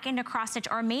back into cross-stitch,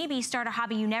 or maybe start a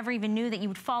hobby you never even knew that you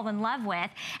would fall in love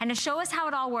with. And to show us how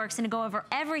it all works and to go over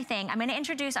everything, I'm going to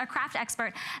introduce our craft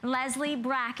expert, Leslie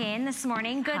Bracken, this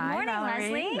morning. Good morning, Valerie.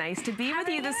 Leslie. Nice to be with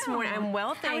you this morning. I'm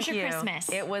well, thank you. How was your Christmas?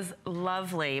 It was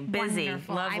lovely, busy,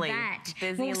 wonderful, lovely. I bet.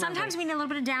 Busy well, sometimes we need a little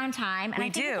bit of downtime, and I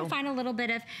think we can find a little bit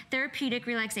of therapeutic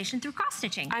relaxation through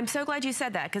cross-stitching. I'm so glad you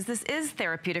said that, because this is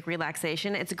therapeutic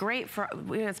relaxation. It's great for,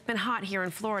 it's been hot here in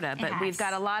Florida, but we've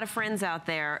got a lot of friends out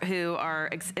there who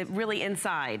are really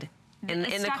inside. In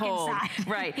the cold,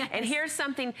 right? Yes. And here's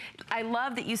something, I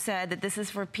love that you said that this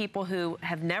is for people who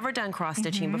have never done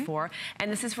cross-stitching before,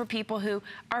 and this is for people who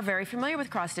are very familiar with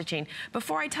cross-stitching.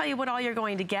 Before I tell you what all you're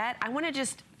going to get, I want to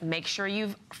just make sure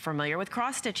you're familiar with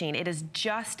cross-stitching. It is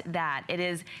just that. It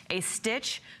is a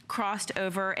stitch crossed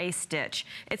over a stitch.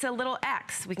 It's a little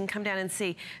X. We can come down and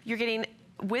see. You're getting,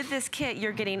 with this kit,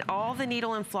 you're getting all the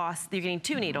needle and floss. You're getting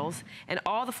 2 needles and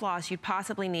all the floss you'd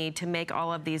possibly need to make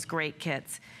all of these great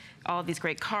kits. all of these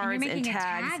great cards and tags. And you're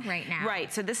making a tag right now.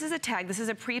 Right, so this is a tag. This is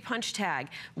a pre-punch tag.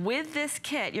 With this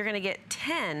kit, you're gonna get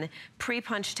 10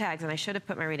 pre-punch tags, and I should have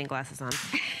put my reading glasses on.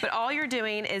 But all you're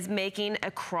doing is making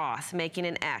a cross, making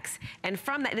an X. And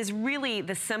from that, it is really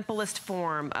the simplest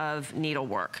form of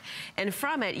needlework. And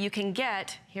from it, you can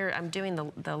get, here I'm doing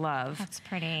the love. That's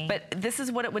pretty. But this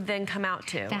is what it would then come out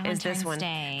to, is this one.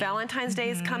 Valentine's Day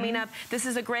is coming up. This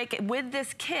is a great, with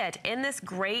this kit, in this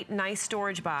great, nice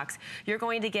storage box, you're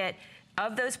going to get,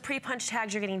 of those pre-punch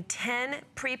tags, you're getting 10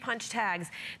 pre-punch tags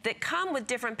that come with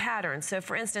different patterns. So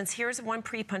for instance, here's one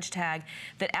pre-punch tag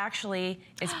that actually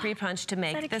is pre-punched to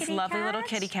make this lovely little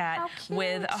kitty cat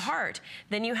with a heart.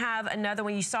 Then you have another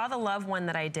one. You saw the love one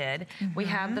that I did. We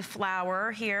have the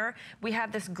flower here. We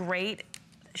have this great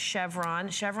chevron.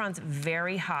 Chevron's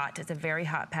very hot. It's a very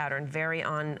hot pattern, very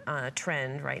on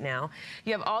trend right now.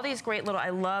 You have all these great little, I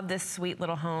love this sweet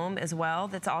little home as well.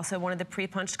 That's also one of the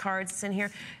pre-punched cards that's in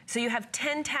here. So you have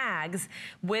 10 tags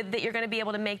with that you're going to be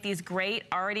able to make these great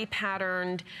already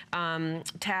patterned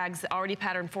tags, already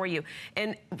patterned for you.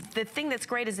 And the thing that's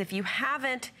great is if you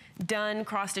haven't done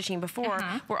cross-stitching before,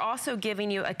 we're also giving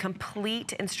you a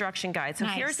complete instruction guide. So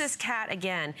here's this cat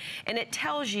again, and it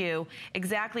tells you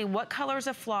exactly what colors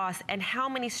of floss and how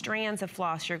many strands of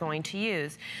floss you're going to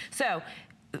use. So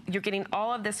you're getting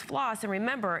all of this floss, and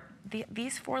remember,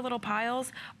 these 4 little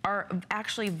piles are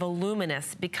actually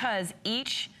voluminous because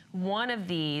each one of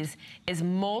these is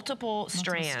multiple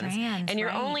strands. And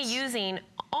you're only using,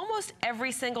 almost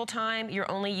every single time, you're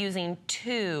only using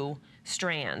 2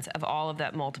 strands of all of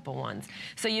that multiple ones.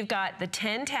 So you've got the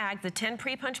 10 tags, the 10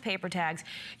 pre-punch paper tags.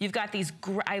 You've got these,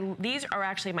 these are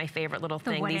actually my favorite little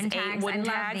thing. These 8 wooden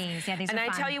tags. These. Yeah, these and are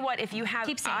fun. I tell you what, if you have,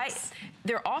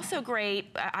 they're also great.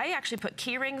 I actually put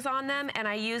key rings on them, and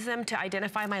I use them to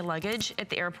identify my luggage at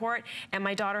the airport, and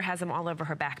my daughter has them all over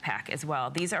her backpack as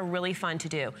well. These are really fun to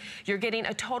do. You're getting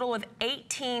a total of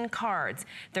 18 cards.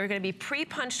 They're gonna be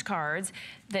pre-punched cards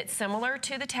that, similar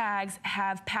to the tags,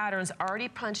 have patterns already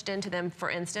punched into them. For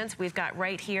instance, we've got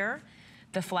right here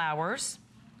the flowers.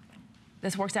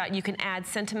 This works out. You can add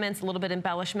sentiments, a little bit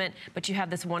embellishment, but you have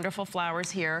this wonderful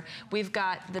flowers here. We've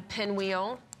got the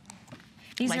pinwheel.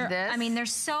 These like are, this. I mean,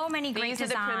 there's so many great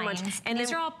designs. And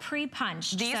these are all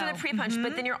pre-punched. These are the pre-punched,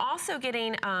 but then you're also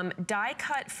getting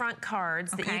die-cut front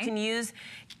cards that you can use.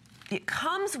 It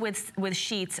comes with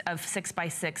sheets of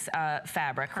 6x6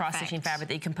 fabric, cross-stitching fabric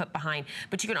that you can put behind,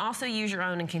 but you can also use your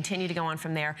own and continue to go on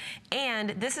from there. And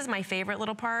this is my favorite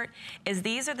little part, is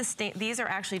these are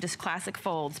actually just classic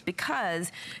folds,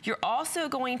 because you're also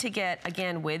going to get,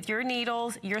 again, with your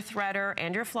needles, your threader,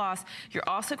 and your floss, you're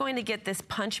also going to get this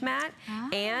punch mat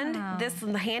and this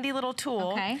handy little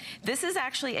tool. This is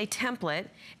actually a template,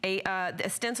 a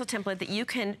stencil template that you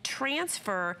can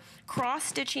transfer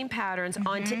cross-stitching patterns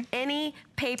onto any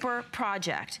paper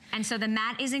project. And so the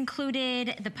mat is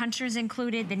included, the puncher is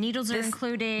included, the needles are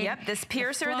included. Yep, this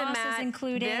piercer, the mat, is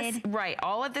included. Right,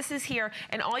 all of this is here,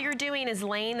 and all you're doing is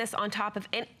laying this on top of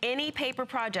any paper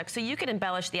project. So you could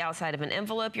embellish the outside of an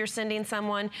envelope you're sending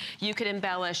someone, you could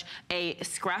embellish a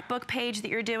scrapbook page that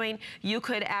you're doing, you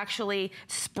could actually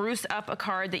spruce up a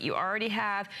card that you already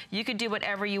have, you could do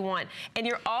whatever you want. And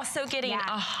you're also getting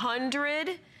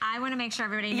 100... I want to make sure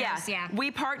everybody knows, we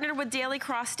partnered with Daily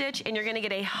Cross Stitch, and you're going to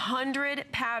get 100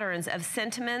 patterns of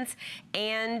sentiments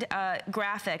and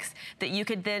graphics that you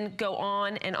could then go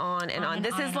on and on and on.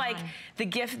 This is like the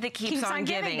gift that keeps on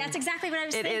giving. That's exactly what I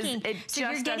was thinking. It so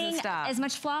just you're getting as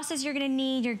much floss as you're going to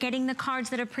need. You're getting the cards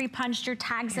that are pre-punched, your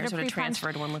tags that are pre-punched,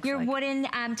 your wooden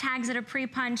tags that are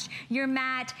pre-punched, your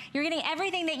mat. You're getting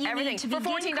everything that you need to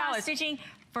begin cross-stitching.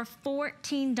 For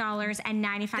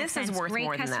 $14.95. This is worth Great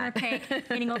more than customer that. pick,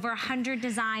 getting over 100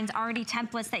 designs, already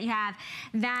templates that you have.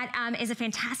 That is a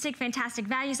fantastic, fantastic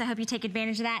value, so I hope you take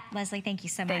advantage of that. Leslie, thank you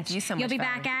so much. Thank you so much, You'll be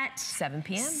back at 7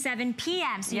 p.m. 7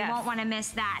 p.m., so you won't want to miss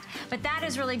that. But that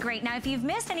is really great. Now, if you've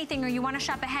missed anything or you want to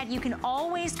shop ahead, you can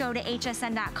always go to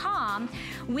hsn.com.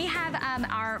 We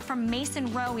have from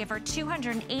Mason Row, we have our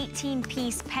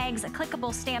 218-piece pegs,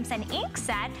 clickable stamps, and ink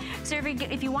set. So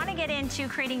if you want to get into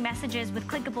creating messages with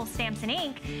clickable stamps and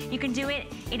ink, you can do it.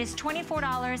 It is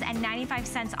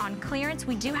 $24.95 on clearance.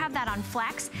 We do have that on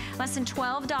Flex. Less than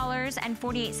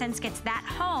 $12.48 gets that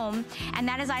home, and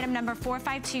that is item number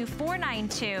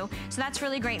 452492. So that's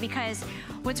really great, because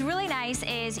what's really nice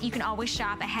is you can always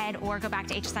shop ahead or go back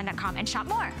to hsn.com and shop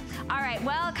more. All right,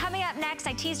 well, coming up next,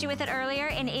 I teased you with it earlier,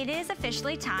 and it is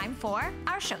officially time for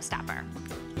our showstopper.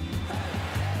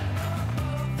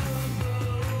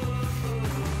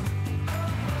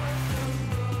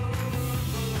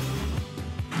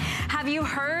 Have you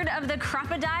heard of the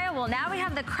Crop-A-Dial? Well, now we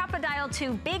have the Crop-A-Dial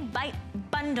 2 Big Bite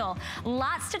bundle.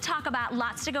 Lots to talk about,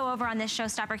 lots to go over on this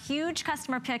showstopper. Huge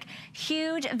customer pick,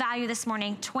 huge value this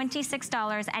morning,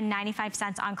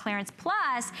 $26.95 on clearance.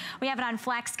 Plus, we have it on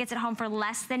Flex, gets it home for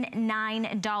less than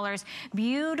 $9.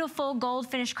 Beautiful gold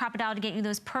finished crocodile to get you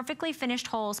those perfectly finished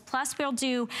holes. Plus, we'll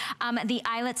do the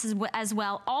eyelets as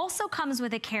well. Also comes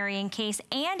with a carrying case,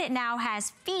 and it now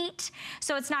has feet,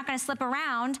 so it's not going to slip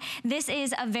around. This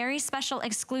is a very special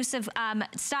exclusive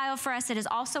style for us. It is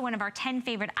also one of our 10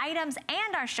 favorite items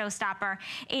and our showstopper.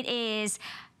 It is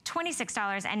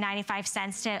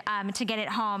 $26.95 to get it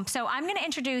home. So I'm going to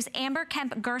introduce Amber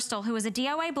Kemp-Gerstel, who is a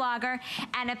DIY blogger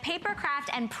and a papercraft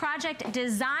and project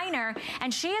designer,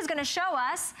 and she is going to show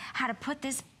us how to put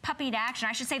this puppy to action.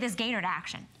 I should say this gator to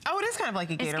action. Oh, it is kind of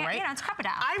like a gator, right? You know, it's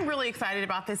crocodile. I'm really excited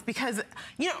about this because,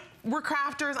 you know, we're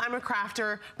crafters, I'm a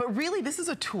crafter, but really this is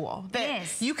a tool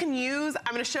that you can use.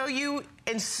 I'm gonna show you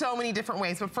in so many different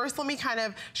ways, but first let me kind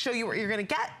of show you what you're gonna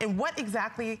get and what the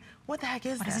heck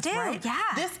is this, does it do? Right? Yeah.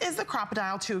 This is the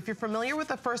Crop-A-Dile 2. If you're familiar with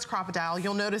the first Crop-A-Dile,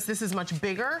 you'll notice this is much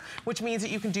bigger, which means that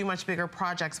you can do much bigger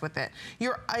projects with it.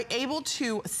 You're able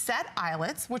to set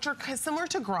eyelets, which are similar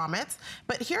to grommets,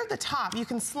 but here at the top, you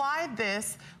can slide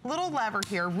this little lever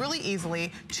here really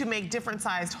easily to make different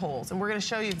sized holes. And we're gonna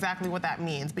show you exactly what that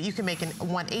means, but you can make a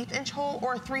 1/8 inch hole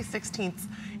or a 3/16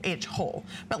 inch hole.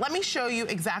 But let me show you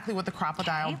exactly what the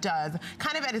Crop-A-Dile does,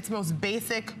 kind of at its most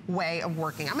basic way of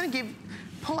working. I'm gonna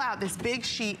pull out this big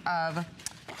sheet of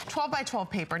 12 by 12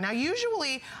 paper. Now,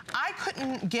 usually I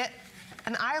couldn't get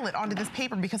an eyelet onto this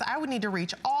paper because I would need to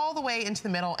reach all the way into the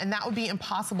middle, and that would be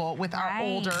impossible with our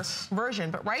older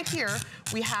version. But right here,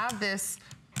 we have this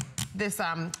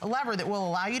lever that will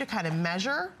allow you to kind of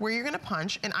measure where you're gonna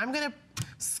punch, and I'm gonna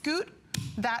scoot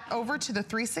that over to the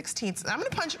 3/16. I'm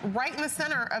gonna punch right in the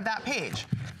center of that page.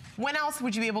 When else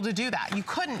would you be able to do that? You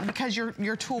couldn't because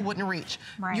your tool wouldn't reach.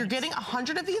 Right. You're getting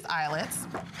 100 of these eyelets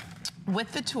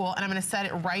with the tool, and I'm gonna set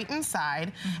it right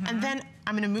inside, and then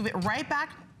I'm gonna move it right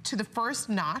back to the first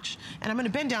notch, and I'm gonna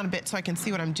bend down a bit so I can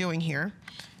see what I'm doing here.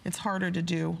 It's harder to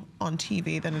do on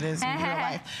TV than it is in real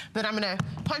life. But I'm gonna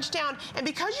punch down, and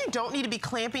because you don't need to be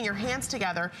clamping your hands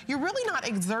together, you're really not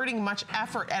exerting much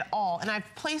effort at all. And I've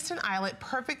placed an eyelet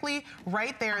perfectly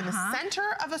right there in the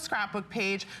center of a scrapbook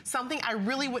page, something I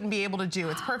really wouldn't be able to do.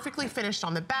 It's perfectly finished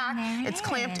on the back, it's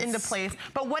clamped into place.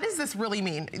 But what does this really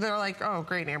mean? They're like, oh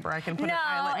great, Amber, I can put an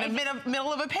eyelet in the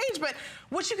middle of a page. But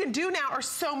what you can do now are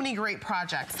so many great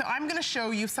projects. So I'm gonna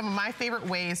show you some of my favorite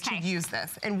ways to use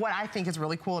this and what I think is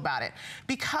really cool about it.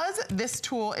 Because this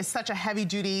tool is such a heavy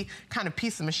duty kind of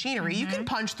piece of machinery, you can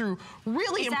punch through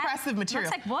really impressive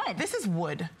material. Looks like wood. This is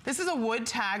wood. This is a wood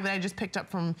tag that I just picked up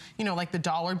from, you know, like the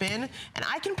dollar bin, and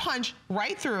I can punch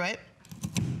right through it.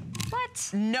 What?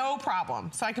 No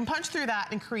problem. So I can punch through that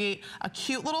and create a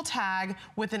cute little tag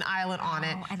with an eyelet on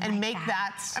it and make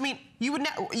that. I mean,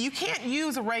 you can't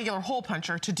use a regular hole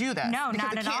puncher to do this. No, because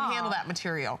not at it can't all. handle that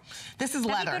material. This is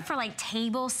That'd leather. be good for like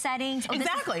table settings.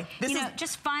 Exactly. This is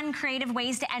just fun, creative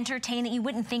ways to entertain that you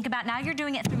wouldn't think about. Now you're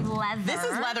doing it through leather. This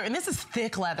is leather, and this is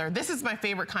thick leather. This is my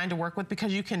favorite kind to work with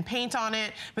because you can paint on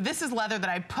it, but this is leather that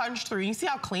I punched through. You see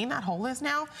how clean that hole is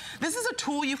now? This is a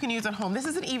tool you can use at home. This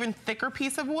is an even thicker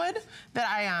piece of wood that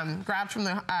I grabbed from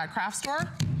the craft store.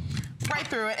 Right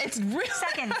through it. It's really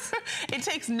seconds. It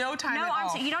takes no time at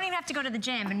all. You don't even have to go to the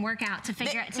gym and work out to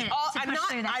figure out to push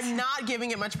through this. I'm not giving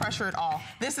it much pressure at all.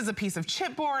 This is a piece of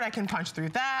chipboard. I can punch through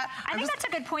that. I think that's a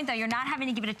good point, though. You're not having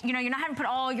to give it, you're not having to put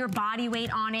all your body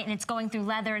weight on it, and it's going through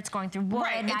leather, it's going through wood.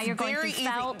 Right. Now you're going through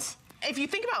felt. Easy. If you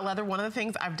think about leather, one of the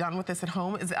things I've done with this at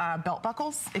home is belt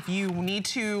buckles. If you need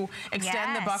to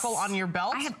extend the buckle on your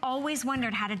belt. I have always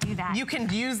wondered how to do that. You can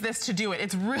use this to do it.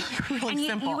 It's really, really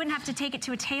simple. You wouldn't have to take it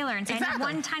to a tailor and say, I need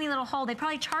one tiny little hole. They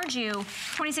probably charge you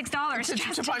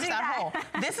 $26 to punch that hole.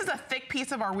 This is a thick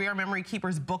piece of our We Are Memory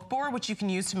Keepers book board, which you can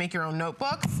use to make your own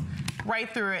notebooks. Right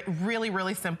through it, really,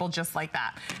 really simple, just like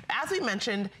that. As we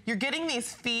mentioned, you're getting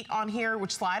these feet on here,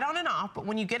 which slide on and off, but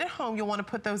when you get it home, you'll want to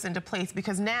put those into place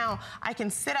because now I can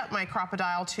sit up my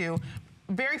Crop-A-Dile 2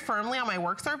 very firmly on my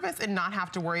work surface and not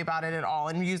have to worry about it at all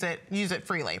and use it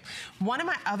freely. One of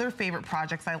my other favorite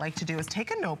projects I like to do is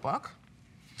take a notebook,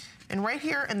 and right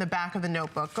here in the back of the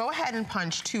notebook, go ahead and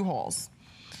punch 2 holes.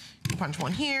 Punch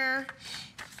one here,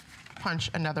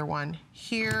 punch another one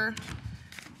here.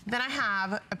 Then I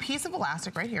have a piece of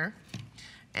elastic right here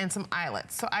and some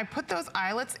eyelets. So I put those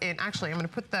eyelets in. Actually, I'm gonna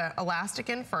put the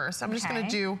elastic in first. I'm just gonna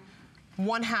do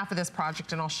 1/2 of this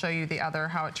project and I'll show you the other,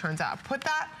 how it turns out. Put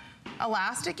that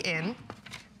elastic in,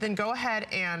 then go ahead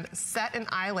and set an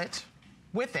eyelet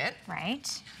with it. Right.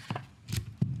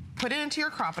 Put it into your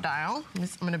Crop-A-Dile. I'm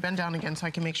gonna bend down again so I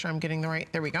can make sure I'm getting the right,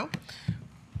 there we go.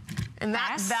 And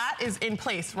that is in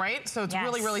place, right? So it's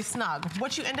really, really snug.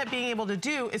 What you end up being able to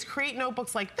do is create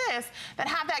notebooks like this that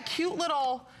have that cute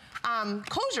little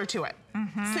closure to it.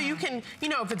 So you can, you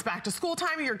know, if it's back to school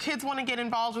time or your kids want to get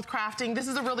involved with crafting, this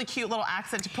is a really cute little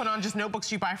accent to put on just notebooks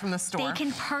you buy from the store. They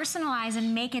can personalize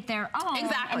and make it their own.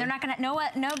 Exactly. And they're not going to know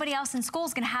what nobody else in school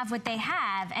is going to have what they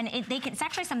have. And it's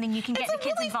actually something you can get the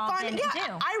kids involved in to do.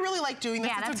 I really like doing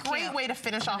this. Yeah, it's a great way to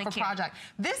finish off a project.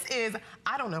 This is,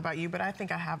 I don't know about you, but I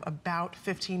think I have about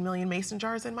 15 million mason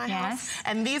jars in my house.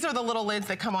 And these are the little lids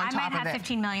that come on top of it. I might have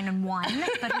 15 million and one,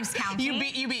 but who's counting?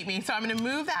 You beat me. So I'm going to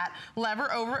move that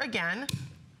lever over again,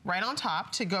 right on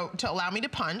top to allow me to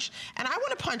punch. And I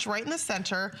want to punch right in the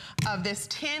center of this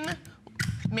tin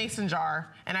mason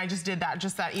jar, and I just did that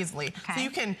just that easily. So you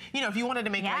can, you know, if you wanted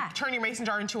to make like turn your mason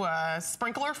jar into a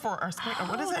sprinkler for, or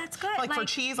what is it? That's good. Like for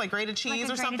cheese, like grated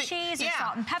cheese or something. Cheese or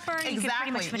salt and pepper. You can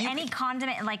pretty much put any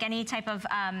condiment, like any type of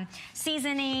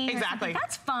seasoning. Exactly.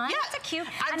 That's fun. That's a cute.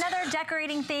 Another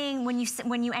decorating thing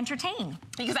when you entertain.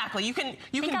 Exactly. You can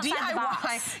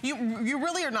DIY. You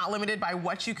really are not limited by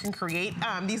what you can create.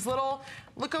 These little.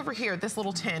 Look over here, this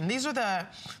little tin. These are the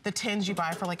tins you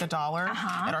buy for like $1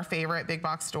 at our favorite big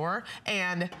box store.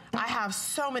 And I have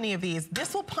so many of these.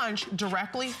 This will punch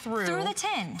directly through the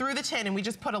tin. Through the tin. And we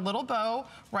just put a little bow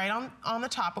right on the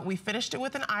top, but we finished it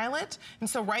with an eyelet. And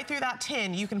so right through that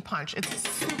tin, you can punch. It's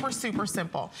super, super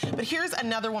simple. But here's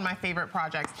another one of my favorite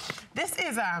projects. This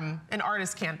is an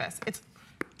artist canvas. It's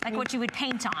like what you would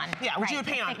paint on. Yeah, what you would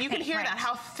paint on. You can hear that,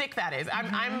 how thick that is.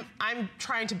 I'm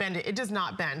trying to bend it. It does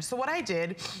not bend. So what I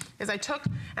did is I took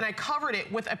and I covered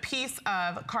it with a piece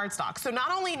of cardstock. So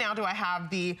not only now do I have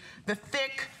the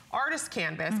thick artist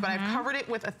canvas, but I've covered it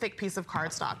with a thick piece of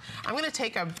cardstock. I'm gonna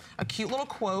take a cute little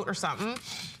quote or something.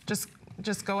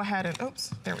 Just go ahead and,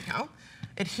 oops, there we go.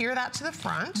 Adhere that to the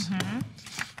front.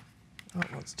 Oh,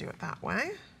 let's do it that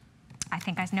way. I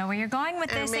think I know where you're going with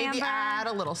this, Amber. And maybe add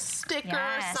a little sticker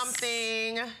or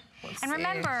something. And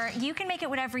remember, you can make it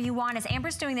whatever you want. As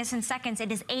Amber's doing this in seconds,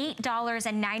 it is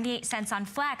 $8.98 on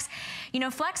Flex. You know,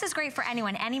 Flex is great for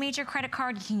anyone. Any major credit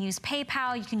card, you can use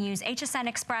PayPal, you can use HSN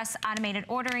Express automated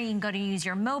ordering, you can go to use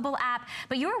your mobile app.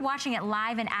 But you are watching it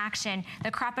live in action,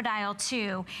 the Crocodile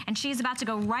 2, and she's about to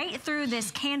go right through this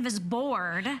canvas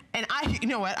board. And you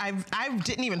know what, I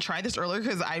didn't even try this earlier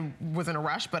because I was in a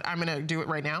rush, but I'm gonna do it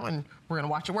right now and we're gonna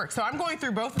watch it work. So I'm going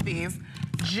through both of these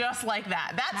just like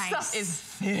that. That stuff is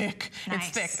thick. It's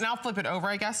thick. And I'll flip it over,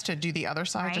 I guess, to do the other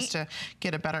side just to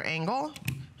get a better angle.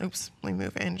 Oops, let me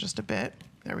move in just a bit.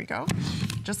 There we go.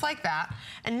 Just like that.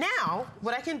 And now,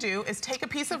 what I can do is take a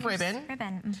piece of ribbon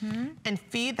and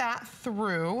feed that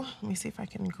through. Let me see if I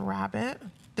can grab it.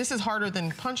 This is harder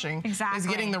than punching, is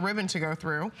getting the ribbon to go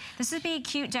through. This would be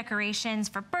cute decorations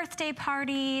for birthday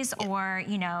parties or,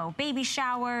 you know, baby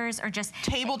showers or just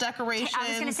table decorations. I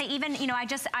was gonna say even, you know, I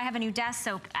have a new desk,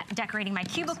 so decorating my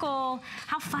cubicle.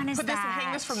 How fun is that? Put this and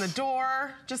hang this from the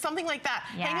door, just something like that.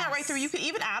 Hang that right through. You could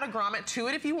even add a grommet to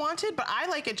it if you wanted, but I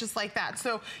like it just like that.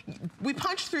 So we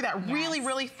punched through that really,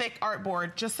 really thick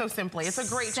artboard just so simply. It's a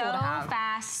great tool to have. So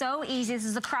fast, so easy. This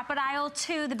is the Crocodile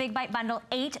 2, the Big Bite Bundle,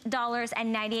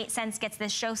 $8.98 gets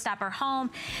this showstopper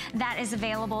home. That is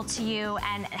available to you,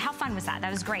 and how fun was that?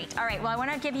 That was great. All right, well, I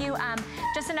want to give you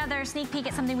just another sneak peek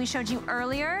at something we showed you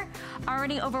earlier.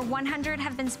 Already over 100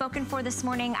 have been spoken for this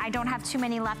morning. I don't have too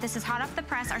many left. This is hot off the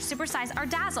press, our supersize, our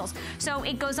dazzles. So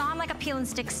it goes on like a peel and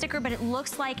stick sticker, but it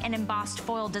looks like an embossed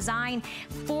foil design.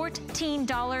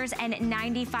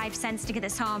 $14.95 to get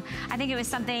this home. I think it was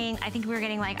something, I think we were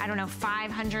getting like, I don't know,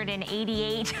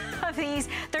 588 of these,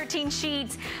 13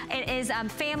 sheets. It is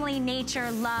family, nature,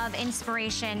 love,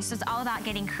 inspiration. So it's all about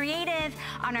getting creative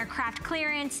on our craft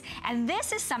clearance. And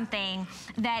this is something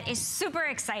that is super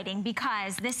exciting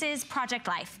because this is Project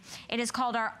Life. It is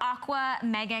called our Aqua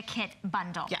Mega Kit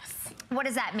Bundle. Yes. What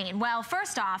does that mean? Well,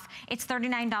 first off, it's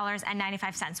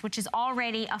 $39.95, which is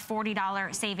already a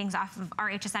 $40 savings off of our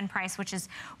HSN price, which is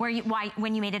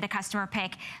when you made it a customer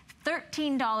pick.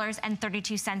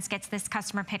 $13.32 gets this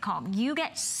customer pick home. You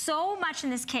get so much in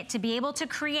this kit to be able to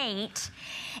create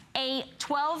a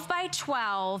 12 by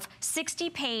 12,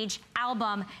 60-page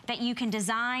album that you can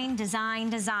design.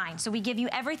 So we give you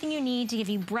everything you need to give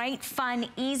you bright, fun,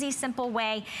 easy, simple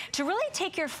way to really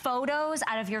take your photos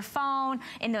out of your phone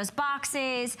in those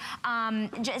boxes,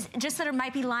 just that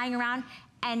might be lying around,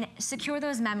 and secure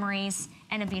those memories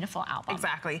and a beautiful album.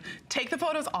 Exactly. Take the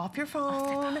photos off your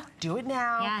phone. Do it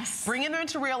now. Yes. Bring them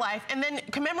into real life and then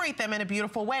commemorate them in a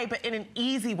beautiful way, but in an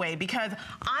easy way, because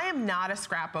I am not a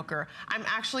scrapbooker. I'm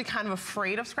actually kind of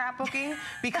afraid of scrapbooking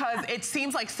because it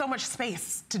seems like so much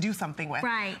space to do something with.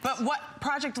 Right. But what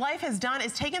Project Life has done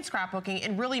is taken scrapbooking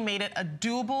and really made it a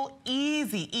doable,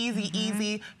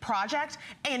 easy project.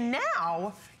 And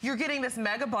now you're getting this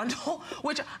mega bundle,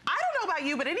 which I don't know about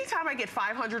you, but anytime I get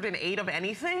 508 of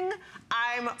anything,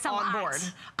 I'm on board.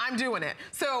 I'm doing it.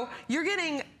 So you're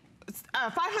getting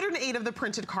 508 of the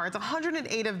printed cards,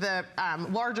 108 of the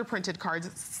larger printed cards,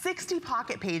 60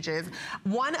 pocket pages,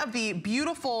 1 of the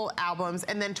beautiful albums,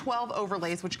 and then 12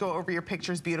 overlays which go over your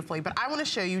pictures beautifully. But I want to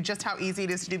show you just how easy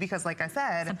it is to do because, like I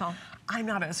said, simple. I'm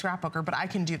not a scrapbooker, but I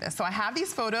can do this. So I have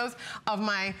these photos of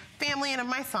my family and of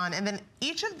my son, and then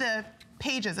each of the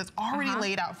pages, it's already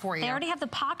laid out for you. They already have the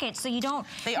pockets, so you don't...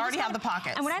 They already have the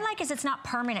pockets. And what I like is it's not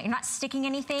permanent. You're not sticking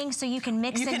anything, so you can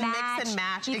mix and match. You can mix and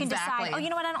match, You can decide, oh,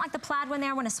 you know what, I don't like the plaid one there.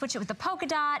 I want to switch it with the polka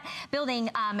dot. Building,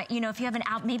 you know, if you have an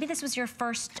album, maybe this was your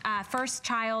first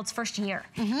child's first year,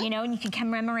 you know, and you can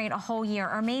commemorate a whole year.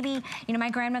 Or maybe, you know,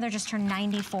 my grandmother just turned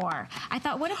 94. I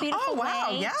thought, what a beautiful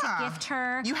way to gift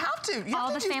her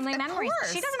all the family memories.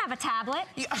 She doesn't have a tablet.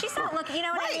 She's not looking, you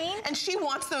know what I mean? And she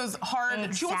wants those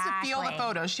hard, she wants to feel the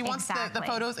photos. She wants the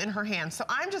photos in her hand. So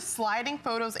I'm just sliding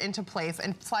photos into place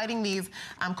and sliding these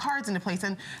cards into place.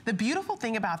 And the beautiful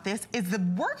thing about this is the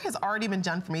work has already been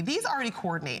done for me. These already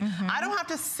coordinate. I don't have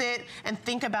to sit and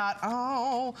think about,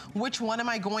 oh, which one am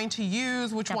I going to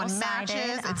use? Which one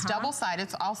matches? It's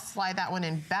double-sided, so I'll slide that one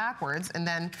in backwards. And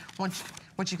then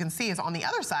what you can see is on the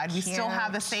other side, we still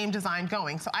have the same design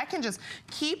going. So I can just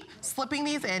keep slipping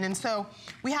these in. And so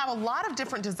we have a lot of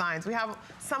different designs. We have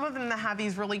some of them that have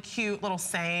these really cute little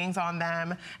sayings on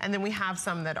them. And then we have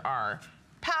some that are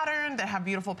patterned, that have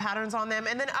beautiful patterns on them,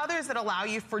 and then others that allow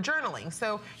you for journaling.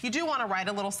 So you do want to write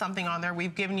a little something on there.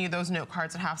 We've given you those note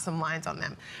cards that have some lines on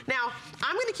them. Now,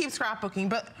 I'm going to keep scrapbooking,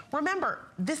 but remember,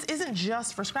 this isn't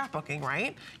just for scrapbooking,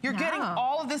 right? You're getting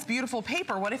all of this beautiful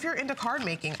paper. What if you're into card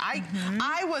making?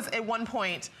 I was at one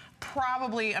point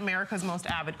probably America's most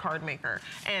avid card maker,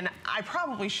 and I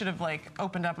probably should have like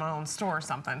opened up my own store or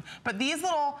something. But these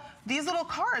little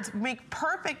cards make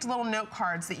perfect little note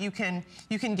cards that you can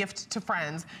gift to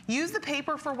friends. Use the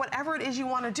paper for whatever it is you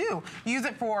want to do. Use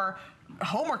it for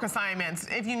homework assignments.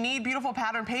 If you need beautiful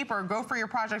pattern paper, go for your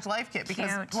Project Life kit, because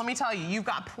let me tell you, you've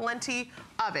got plenty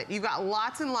of it. You've got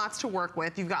lots and lots to work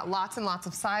with. You've got lots and lots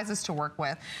of sizes to work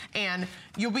with, and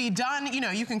you'll be done. You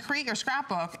know, you can create your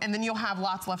scrapbook and then you'll have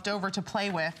lots left over to play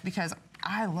with, because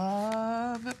I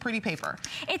love pretty paper.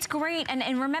 It's great,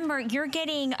 and remember, you're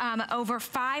getting over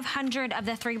 500 of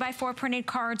the 3x4 printed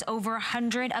cards, over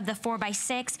 100 of the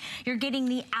 4x6. You're getting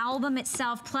the album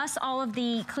itself, plus all of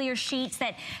the clear sheets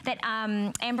that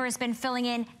Amber has been filling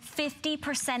in.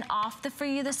 50% off for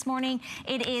you this morning.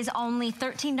 It is only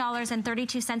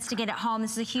 $13.32 to get it home.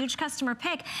 This is a huge customer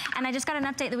pick, and I just got an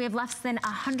update that we have less than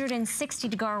 160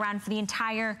 to go around for the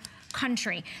entire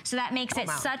country. So that makes it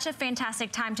such a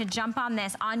fantastic time to jump on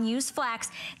this, on Use Flex,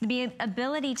 the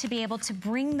ability to be able to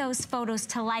bring those photos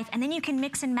to life, and then you can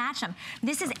mix and match them.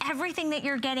 This is everything that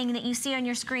you're getting that you see on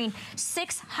your screen.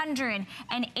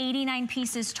 689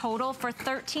 pieces total for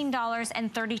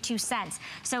 $13.32.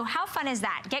 So how fun is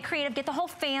that? Get creative, get the whole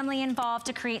family involved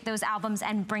to create those albums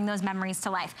and bring those memories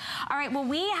to life. All right, well,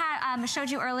 we showed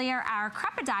you earlier our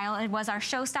Crocodile. It was our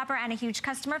showstopper and a huge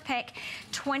customer pick.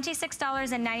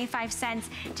 $26.95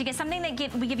 to get something that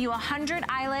we give you 100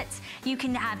 eyelets. You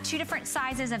can have 2 different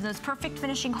sizes of those perfect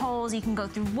finishing holes. You can go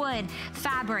through wood,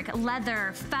 fabric,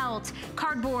 leather, felt,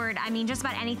 cardboard. I mean, just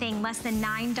about anything. Less than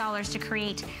 $9 to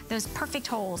create those perfect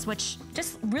holes, which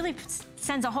just really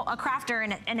sends a crafter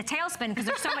in a tailspin, because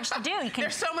there's so much to do.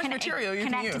 There's so much material you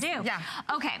can use. Yeah.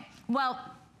 Okay. Well,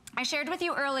 I shared with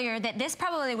you earlier that this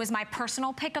probably was my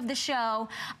personal pick of the show.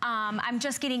 I'm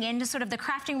just getting into sort of the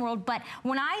crafting world, but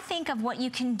when I think of what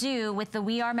you can do with the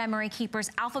We Are Memory Keepers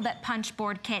Alphabet Punch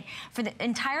Board Kit for the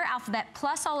entire alphabet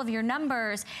plus all of your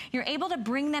numbers, you're able to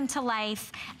bring them to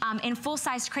life in full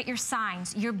size to create your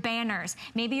signs, your banners.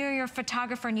 Maybe you're a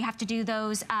photographer and you have to do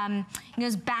those,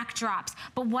 those backdrops.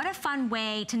 But what a fun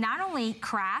way to not only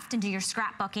craft and do your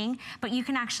scrapbooking, but you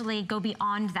can actually go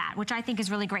beyond that, which I think is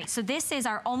really great. So this is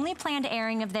our only only planned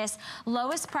airing of this.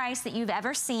 Lowest price that you've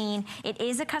ever seen. It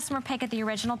is a customer pick at the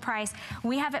original price.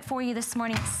 We have it for you this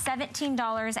morning,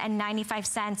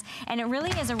 $17.95. And it really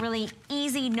is a really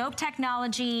easy, no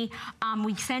technology.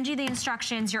 We send you the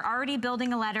instructions. You're already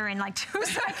building a letter in like 2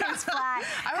 seconds flat.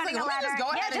 I was like, let me just go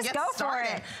ahead and get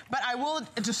started. But I will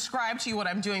describe to you what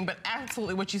I'm doing, but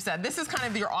absolutely what you said. This is kind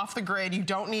of your off the grid. You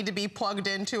don't need to be plugged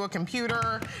into a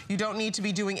computer. You don't need to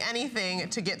be doing anything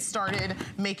to get started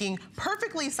making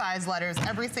perfectly sized letters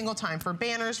every single time for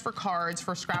banners, for cards,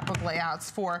 for scrapbook layouts,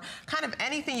 for kind of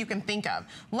anything you can think of.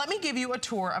 Let me give you a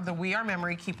tour of the We Are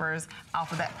Memory Keepers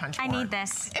alphabet punch board. I need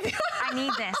this. I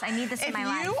need this. I need this in my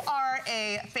life. If you are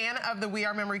a fan of the We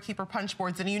Are Memory Keeper punch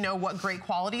boards, and you know what great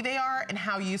quality they are and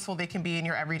how useful they can be in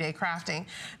your everyday crafting,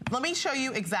 let me show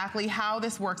you exactly how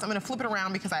this works. I'm going to flip it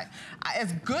around because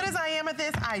as good as I am at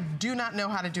this, I do not know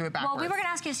how to do it backwards. Well, we were going to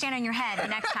ask you to stand on your head the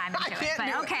next time and do it,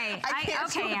 but okay. I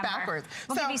can't do it backwards.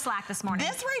 We'll give you slack this morning.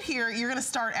 This right here, you're going to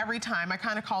start every time. I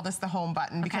kind of call this the home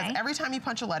button because every time you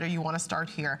punch a letter, you want to start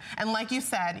here. And like you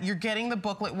said, you're getting the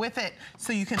booklet with it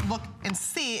so you can look and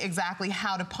see exactly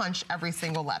how to punch every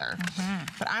single letter.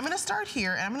 But I'm going to start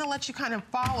here, and I'm going to let you kind of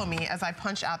follow me as I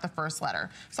punch out the first letter.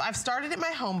 So I've started at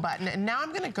my home button, and now I'm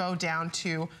going to go down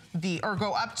to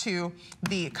go up to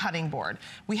the cutting board.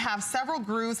 We have several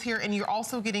grooves here, and you're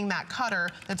also getting that cutter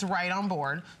that's right on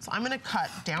board. So I'm going to cut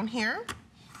down here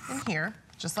and here,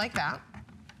 just like that,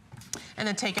 and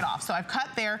then take it off. So I've cut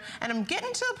there, and I'm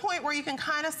getting to the point where you can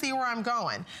kind of see where I'm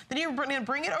going. Then you're going to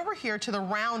bring it over here to the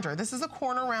rounder. This is a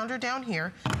corner rounder down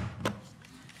here.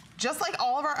 Just like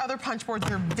all of our other punch boards,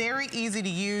 they're very easy to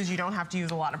use. You don't have to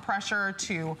use a lot of pressure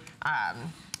to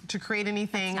create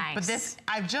anything. Nice. But this,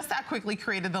 I've just that quickly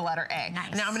created the letter A.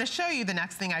 Nice. Now I'm going to show you the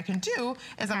next thing I can do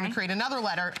is I'm going to create another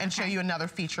letter and show you another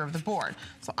feature of the board.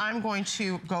 So I'm going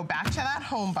to go back to that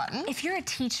home button. If you're a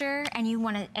teacher and you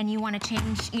want to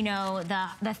change, you know,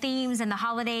 the themes and the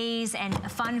holidays and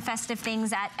fun festive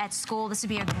things at school, this would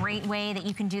be a great way that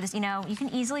you can do this. You know, you can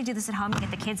easily do this at home and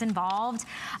get the kids involved.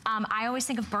 I always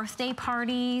think of birthday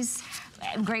parties.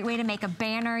 A great way to make a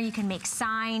banner. You can make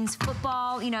signs,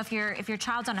 football. You know, if your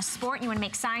child's on a sport and you want to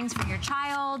make signs for your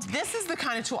child. This is the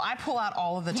kind of tool I pull out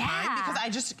all of the time because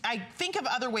I think of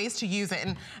other ways to use it.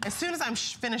 And as soon as I'm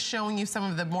finished showing you some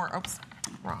of the more,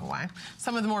 wrong way,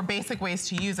 some of the more basic ways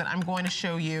to use it, I'm going to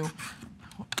show you.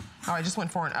 Oh, I just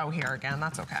went for an O here again.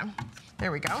 That's okay.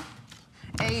 There we go.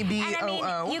 A-B-O-O. And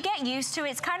I mean, you get used to it.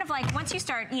 It's kind of like once you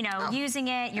start, you know, using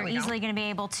it, you're easily going to be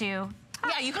able to.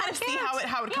 Yeah, you kind of see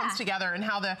how it comes together and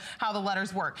how the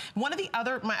letters work. One of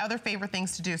my other favorite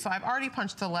things to do, so I've already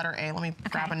punched the letter A. Let me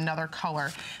grab another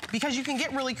color because you can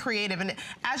get really creative. And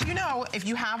as you know, if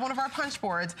you have one of our punch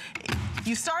boards,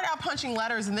 you start out punching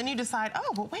letters and then you decide,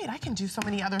 oh, but wait, I can do so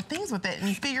many other things with it. And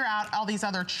you figure out all these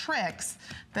other tricks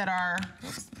that are,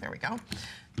 oops, there we go,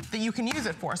 that you can use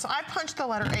it for. So I punched the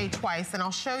letter A twice, and I'll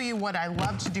show you what I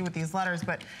love to do with these letters,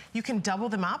 but you can double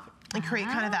them up and create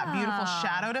kind of that beautiful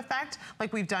shadowed effect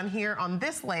like we've done here on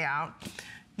this layout.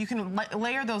 You can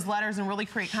layer those letters and really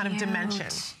create kind of dimension.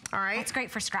 All right? It's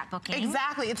great for scrapbooking.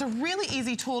 Exactly. It's a really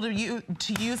easy tool to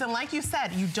use. And like you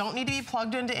said, you don't need to be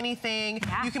plugged into anything.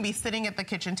 You can be sitting at the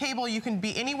kitchen table. You can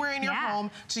be anywhere in your home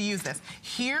to use this.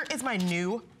 Here is my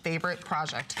new favorite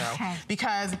project, though.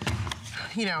 Because,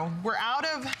 you know, we're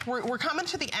coming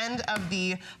to the end of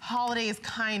the holidays,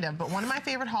 kind of. But one of my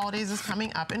favorite holidays is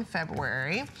coming up in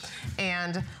February.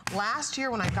 And last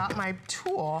year when I got my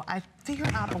tool, I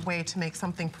figured out a way to make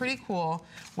something pretty cool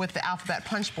with the alphabet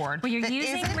punch board. Well, you're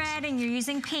using red and you're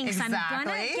using pink, so I'm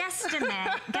gonna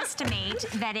guesstimate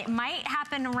that it might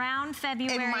happen around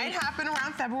February. It might happen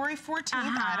around February 14th,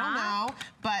 I don't know,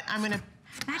 but I'm gonna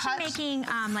Imagine making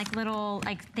like little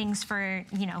things for,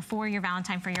 you know, for your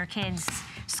Valentine, for your kids'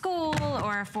 school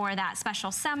or for that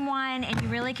special someone, and you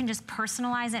really can just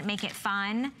personalize it, make it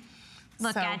fun.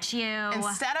 Look at you.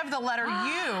 Instead of the letter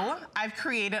U, I've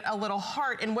created a little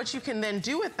heart, and what you can then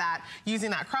do with that, using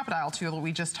that crocodile tool that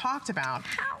we just talked about,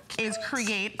 is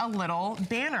create a little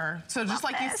banner. So just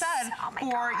like you said,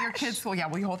 for your kids' school. Yeah,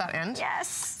 will you hold that end? Yes.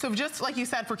 So just like you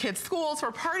said, for kids' schools,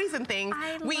 for parties and things,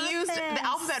 we used the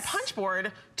alphabet punch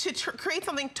board to create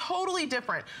something totally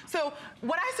different. So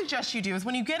what I suggest you do is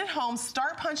when you get at home,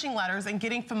 start punching letters and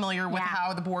getting familiar with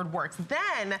how the board works.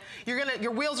 Then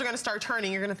your wheels are gonna start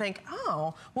turning. You're gonna think, oh,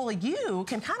 oh, well, you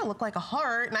can kind of look like a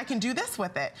heart, and I can do this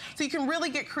with it. So you can really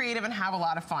get creative and have a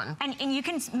lot of fun. And you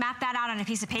can map that out on a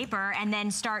piece of paper and then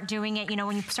start doing it, you know,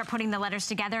 when you start putting the letters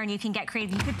together, and you can get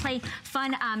creative. You could play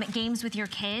fun games with your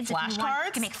kids. Flashcards.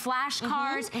 You can make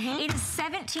flashcards. It is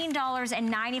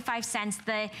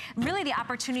 $17.95. Really, the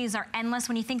opportunities are endless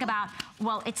when you think about,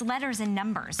 well, it's letters and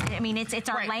numbers. I mean, it's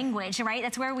our language, right?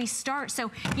 That's where we start.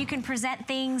 So you can present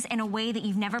things in a way that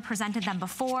you've never presented them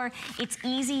before. It's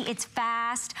easy, it's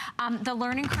fast. The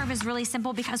learning curve is really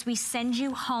simple because we send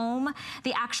you home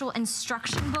the actual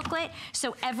instruction booklet.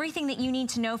 So everything that you need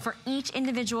to know for each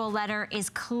individual letter is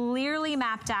clearly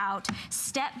mapped out,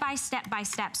 step by step by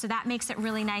step. So that makes it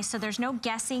really nice. So there's no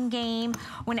guessing game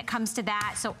when it comes to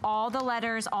that. So all the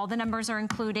letters, all the numbers are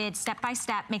included, step by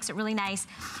step, makes it really nice.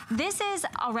 This is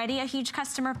already a huge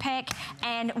customer pick,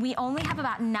 and we only have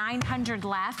about 900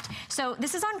 left. So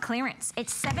this is on clearance.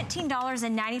 It's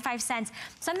 $17.95.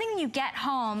 Something you get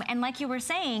home, and like you were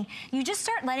saying, you just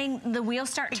start letting the wheels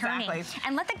start turning.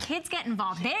 And let the kids get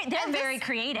involved. They're very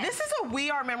creative. This is a We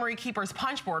Are Memory Keepers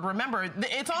punch board. Remember,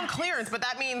 it's on clearance, but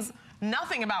that means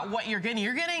nothing about what you're getting.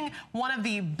 You're getting one of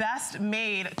the best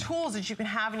made tools that you can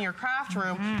have in your craft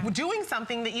room, doing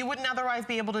something that you wouldn't otherwise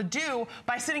be able to do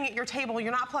by sitting at your table.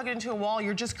 You're not plugged into a wall,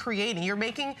 you're just creating. You're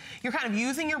kind of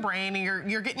using your brain, and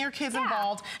you're getting your kids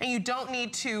involved, and you don't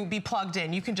need to be plugged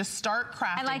in. You can just start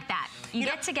crafting. I like that. You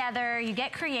get together, you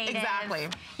get creative. Exactly.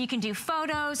 You can do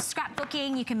photos,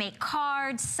 scrapbooking, you can make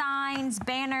cards, signs,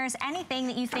 banners, anything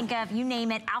that you think of, you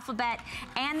name it, alphabet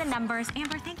and the numbers.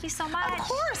 Amber, thank you so much. Of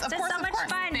course, of course. So much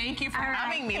fun. Thank you for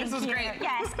having me. This was great.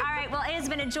 Yes. All right. Well, it has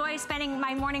been a joy spending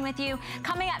my morning with you.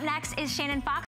 Coming up next is Shannon Fox.